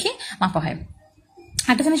মেরু সাপেক্ষে মাপা হয়।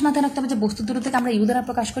 একটা জিনিস মাথায় রাখতে হবে যে বস্তুর দূরত্বকে আমরা ইউ দ্বারা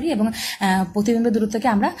প্রকাশ করি এবং প্রতিবিম্বের দূরত্বকে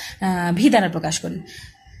আমরা ভি দ্বারা প্রকাশ করি।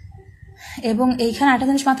 এবং এইখানে একটা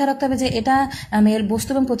জিনিস মাথায় রাখতে হবে যে এটা বস্তু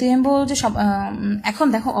এবং প্রতিবিম্ব যে সব, এখন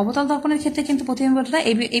দেখো অবতল দর্পণের ক্ষেত্রে কিন্তু প্রতিবিম্বটা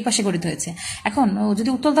এই পাশে গঠিত হয়েছে। এখন যদি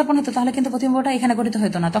উত্তল দর্পণ হতো তাহলে কিন্তু প্রতিবিম্বটা এখানে গঠিত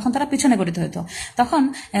হতো না, তখন তারা পিছনে গঠিত হতো। তখন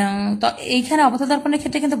এইখানে অবতল দর্পণের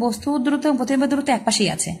ক্ষেত্রে কিন্তু বস্তুর দূরত্ব এবং প্রতিবিম্বের দূরত্ব এক পাশেই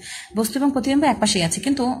আছে, বস্তু এবং প্রতিবিম্ব এক পাশেই আছে।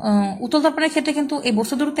 কিন্তু উত্তল দর্পণের ক্ষেত্রে কিন্তু এই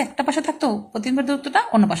বস্তু দূরত্ব একটা পাশে থাকতো, প্রতিবিম্বের দূরত্বটা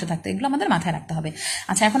অন্য পাশে থাকতো। এগুলো আমাদের মাথায় রাখতে হবে।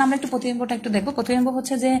 আচ্ছা, এখন আমরা একটু প্রতিবিম্বটা একটু দেখবো। প্রতিবিম্ব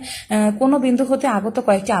হচ্ছে যে কোনো বিন্দু হতে আগত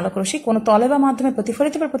কয়েকটি আলোক রশ্মি কোনো তলে বা মাধ্যমে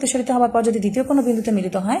প্রতিফলিত বা প্রতিসরিত হওয়ার পর যদি দ্বিতীয় কোনো বিন্দুতে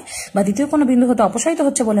মিলিত হয় বা দ্বিতীয় কোনো বিন্দু হতে অপসারিত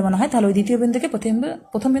হচ্ছে বলে মনে হয়, তাহলে ওই দ্বিতীয় বিন্দুকে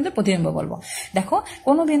প্রথম বিন্দুর প্রতিবিম্ব বলবো। দেখো,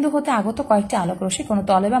 কোনো বিন্দু হতে আগত কয়েকটি আলোক রশ্মি কোনো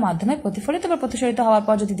তলে বা মাধ্যমে প্রতিফলিত বা প্রতিসরিত হওয়ার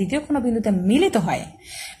পর যদি দ্বিতীয় কোনো বিন্দুতে মিলিত হয়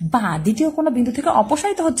বা দ্বিতীয় কোনো বিন্দু থেকে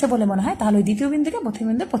অপসারিত হচ্ছে বলে মনে হয়, তাহলে ওই দ্বিতীয় বিন্দুকে প্রথম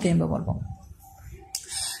বিন্দুর প্রতিবিম্ব বলবো।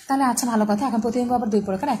 তাহলে আচ্ছা, ভালো কথা। এখন প্রতিবিম্ব আবার দুই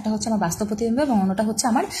প্রকার, একটা হচ্ছে আমার বাস্তব প্রতিবিম্ব এবং অন্যটা হচ্ছে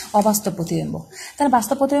আমার অবাস্তব প্রতিবিম্ব। তাহলে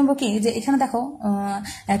বাস্তব প্রতিবিম্ব কি, যে এখানে দেখো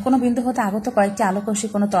কোনো বিন্দু হতে আগত কয়েকটি আলোক রশ্মি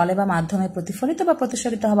কোনো তলে বা মাধ্যমে প্রতিফলিত বা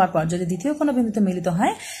প্রতিসরিত হওয়ার পর যদি দ্বিতীয় কোনো বিন্দুতে মিলিত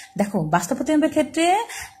হয়, দেখো বাস্তব প্রতিবিম্বের ক্ষেত্রে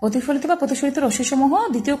প্রতিফলিত বা প্রতিসরিত রশ্মিসমূহ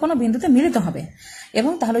দ্বিতীয় কোনো বিন্দুতে মিলিত হবে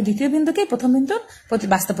এবং তাহলে দ্বিতীয় বিন্দুকেই প্রথম বিন্দুর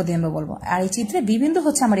বাস্তব প্রতিবিম্ব বলবো। আর এই চিত্রে বি বিন্দু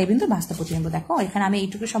হচ্ছে আমার এই বিন্দু বাস্তব প্রতিবিম্ব। দেখো এখানে আমি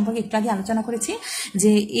এইটুকু সম্পর্কে একটু আগে আলোচনা করেছি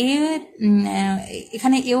যে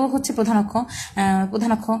এখানে এও হচ্ছে প্রধান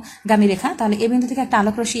অক্ষ গামী রেখা। তাহলে এই বিন্দু থেকে একটা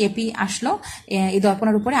আলোক রশ্মি এপি আসলো এই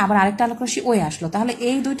দর্পণের উপরে, আবার আরেকটা আলোক রশ্মি ওয়ে আসলো। তাহলে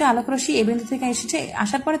এই দুইটা আলোক রশ্মি এই বিন্দু থেকে এসেছে,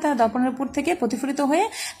 আসার পরে তারা দর্পণের উপর থেকে প্রতিফলিত হয়ে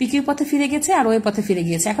পিকিউ পথে ফিরে গেছে আর ওয়ে পথে ফিরে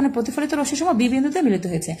গিয়েছে। এখন প্রতিফলিত রশ্মির সময় বি বিন্দুতে মিলিত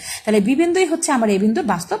হয়েছে। তাহলে বি বিন্দুই হচ্ছে আমার এই বিন্দুর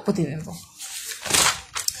বাস্তব প্রতিবিম্ব।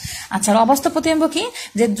 আচ্ছা, অবাস্তব প্রতিবিম্ব কি,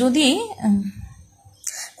 যে যদি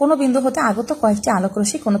কোনো বিন্দু হতে আগত কয়েকটি আলোক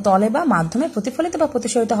রশ্মি কোনো তলে বা মাধ্যমে প্রতিফলিত বা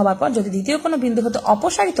প্রতিসরিত হওয়ার পর যদি দ্বিতীয় কোনো বিন্দু হতে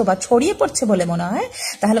অপসারিত বা ছড়িয়ে পড়ছে বলে মনে হয়,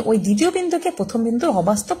 তাহলে ওই দ্বিতীয় বিন্দুকে প্রথম বিন্দুর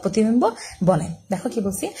অবাস্তব প্রতিবিম্ব বলেন। দেখো কি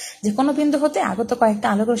বলছি, যে কোনো বিন্দু হতে আগত কয়েকটা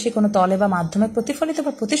আলোক রশ্মি কোনো তলে বা মাধ্যমে প্রতিফলিত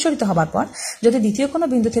বা প্রতিসরিত হওয়ার পর যদি দ্বিতীয় কোনো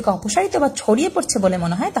বিন্দু থেকে অপসারিত বা ছড়িয়ে পড়ছে বলে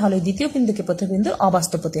মনে হয়, তাহলে ওই দ্বিতীয় বিন্দুকে প্রথম বিন্দুর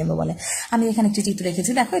অবাস্তব প্রতিবিম্ব বলে। আমি এখানে একটি চিত্র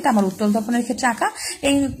রেখেছি, দেখো এটা আমার উত্তল দর্পণের ক্ষেত্রে আঁকা।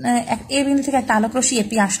 এই বিন্দু থেকে একটা আলোক রশ্মি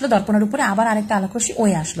এপি আসলো দর্পণের উপরে, আবার আরেকটা আলোক রশ্মি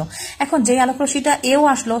ওয়ে আসলো। আসলো। এখন যে আলোক রশ্মিটা এও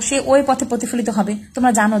আসলো সে ওই পথে প্রতিফলিত হবে।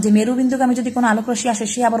 তোমরা জানো যে মেরুবিন্দুগামী যদি কোনো আলোক রশ্মি আসে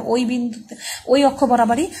সে আবার ওই বিন্দুতে ওই অক্ষ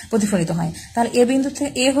বরাবরই প্রতিফলিত হয়। তাহলে এ বিন্দু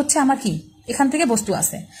থেকে এ হচ্ছে আমার কি, এখান থেকে বস্তু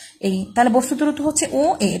আছে এই, তাহলে বস্তু দূরত্ব হচ্ছে ও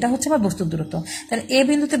এ, এটা হচ্ছে আমার বস্তুর দূরত্ব। তাহলে এ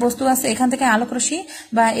বিন্দুতে বস্তু আছে, এখান থেকে আলোক রশ্মি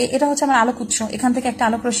বা এটা হচ্ছে আমার আলোক উৎস, এখান থেকে একটা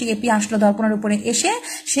আলোক রশ্মি এপি আসলো দর্পণের উপরে এসে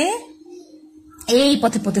সে এই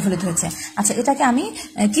পথে প্রতিফলিত হয়েছে। আচ্ছা, এটাকে আমি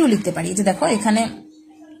কিউ লিখতে পারি, যে দেখো এখানে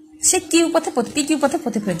সে কিউ পথে পি কিউ পথে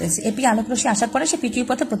প্রতিফলিত হয়েছে। এপি আলোক রশ্মি আসার পরে সে পি কিউ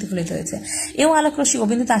পথে প্রতিফলিত হয়েছে। এও আলোক রশ্মি ও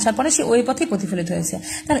বিন্দুতে আসার পরে সে ওই পথেই প্রতিফলিত হয়েছে।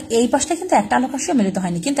 তাহলে এই পাশটা কিন্তু একটা আলোক রশ্মিও মিলিত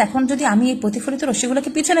হয়নি। কিন্তু এখন যদি আমি এই প্রতিফলিত রশ্মিগুলোকে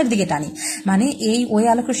পিছনের দিকে টানি, মানে এই ওই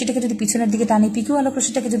আলোক রশ্মিটাকে যদি পিছনের দিকে টানি, পি কিউ আলোক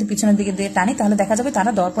রশ্মিটাকে যদি পিছনের দিকে দিয়ে টানি, তাহলে দেখা যাবে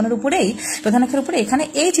তারা দর্পণের উপরেই, প্রধান অক্ষের উপরে এখানে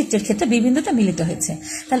এই চিত্রের ক্ষেত্রে বি বিন্দুতে মিলিত হয়েছে।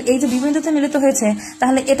 তাহলে এই যে বি বিন্দুতে মিলিত হয়েছে,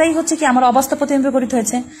 তাহলে এটাই হচ্ছে কি আমার অবাস্তব প্রতিবিম্ব গঠিত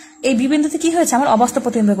হয়েছে। এই বি বিন্দুতে কি হয়েছে, আমার অবাস্তব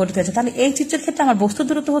প্রতিবিম্ব গঠিত হয়েছে। তাহলে এই চিত্রের ক্ষেত্রে আমার বস্তুর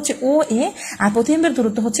দূরত্ব হচ্ছে ও এ আর প্রতিবিম্বের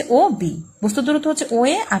দূরত্ব হচ্ছে ও বি। বস্তুর দূরত্ব হচ্ছে ও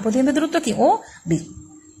এ আর প্রতিবিম্বের দূরত্ব কি ও বি।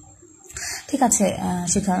 ঠিক আছে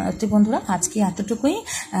শিক্ষার্থী বন্ধুরা, আজকে এতটুকুই।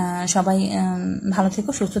 সবাই ভালো থেকো,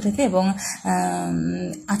 সুস্থ থেকে, এবং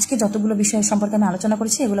আজকে যতগুলো বিষয় সম্পর্কে আমি আলোচনা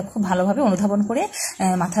করেছি এগুলো খুব ভালোভাবে অনুধাবন করে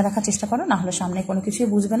মাথায় রাখার চেষ্টা করো, না হলে সামনে কোনো কিছুই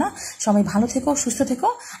বুঝবে না। সবাই ভালো থেকো, সুস্থ থেকো,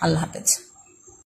 আল্লাহ হাফেজ।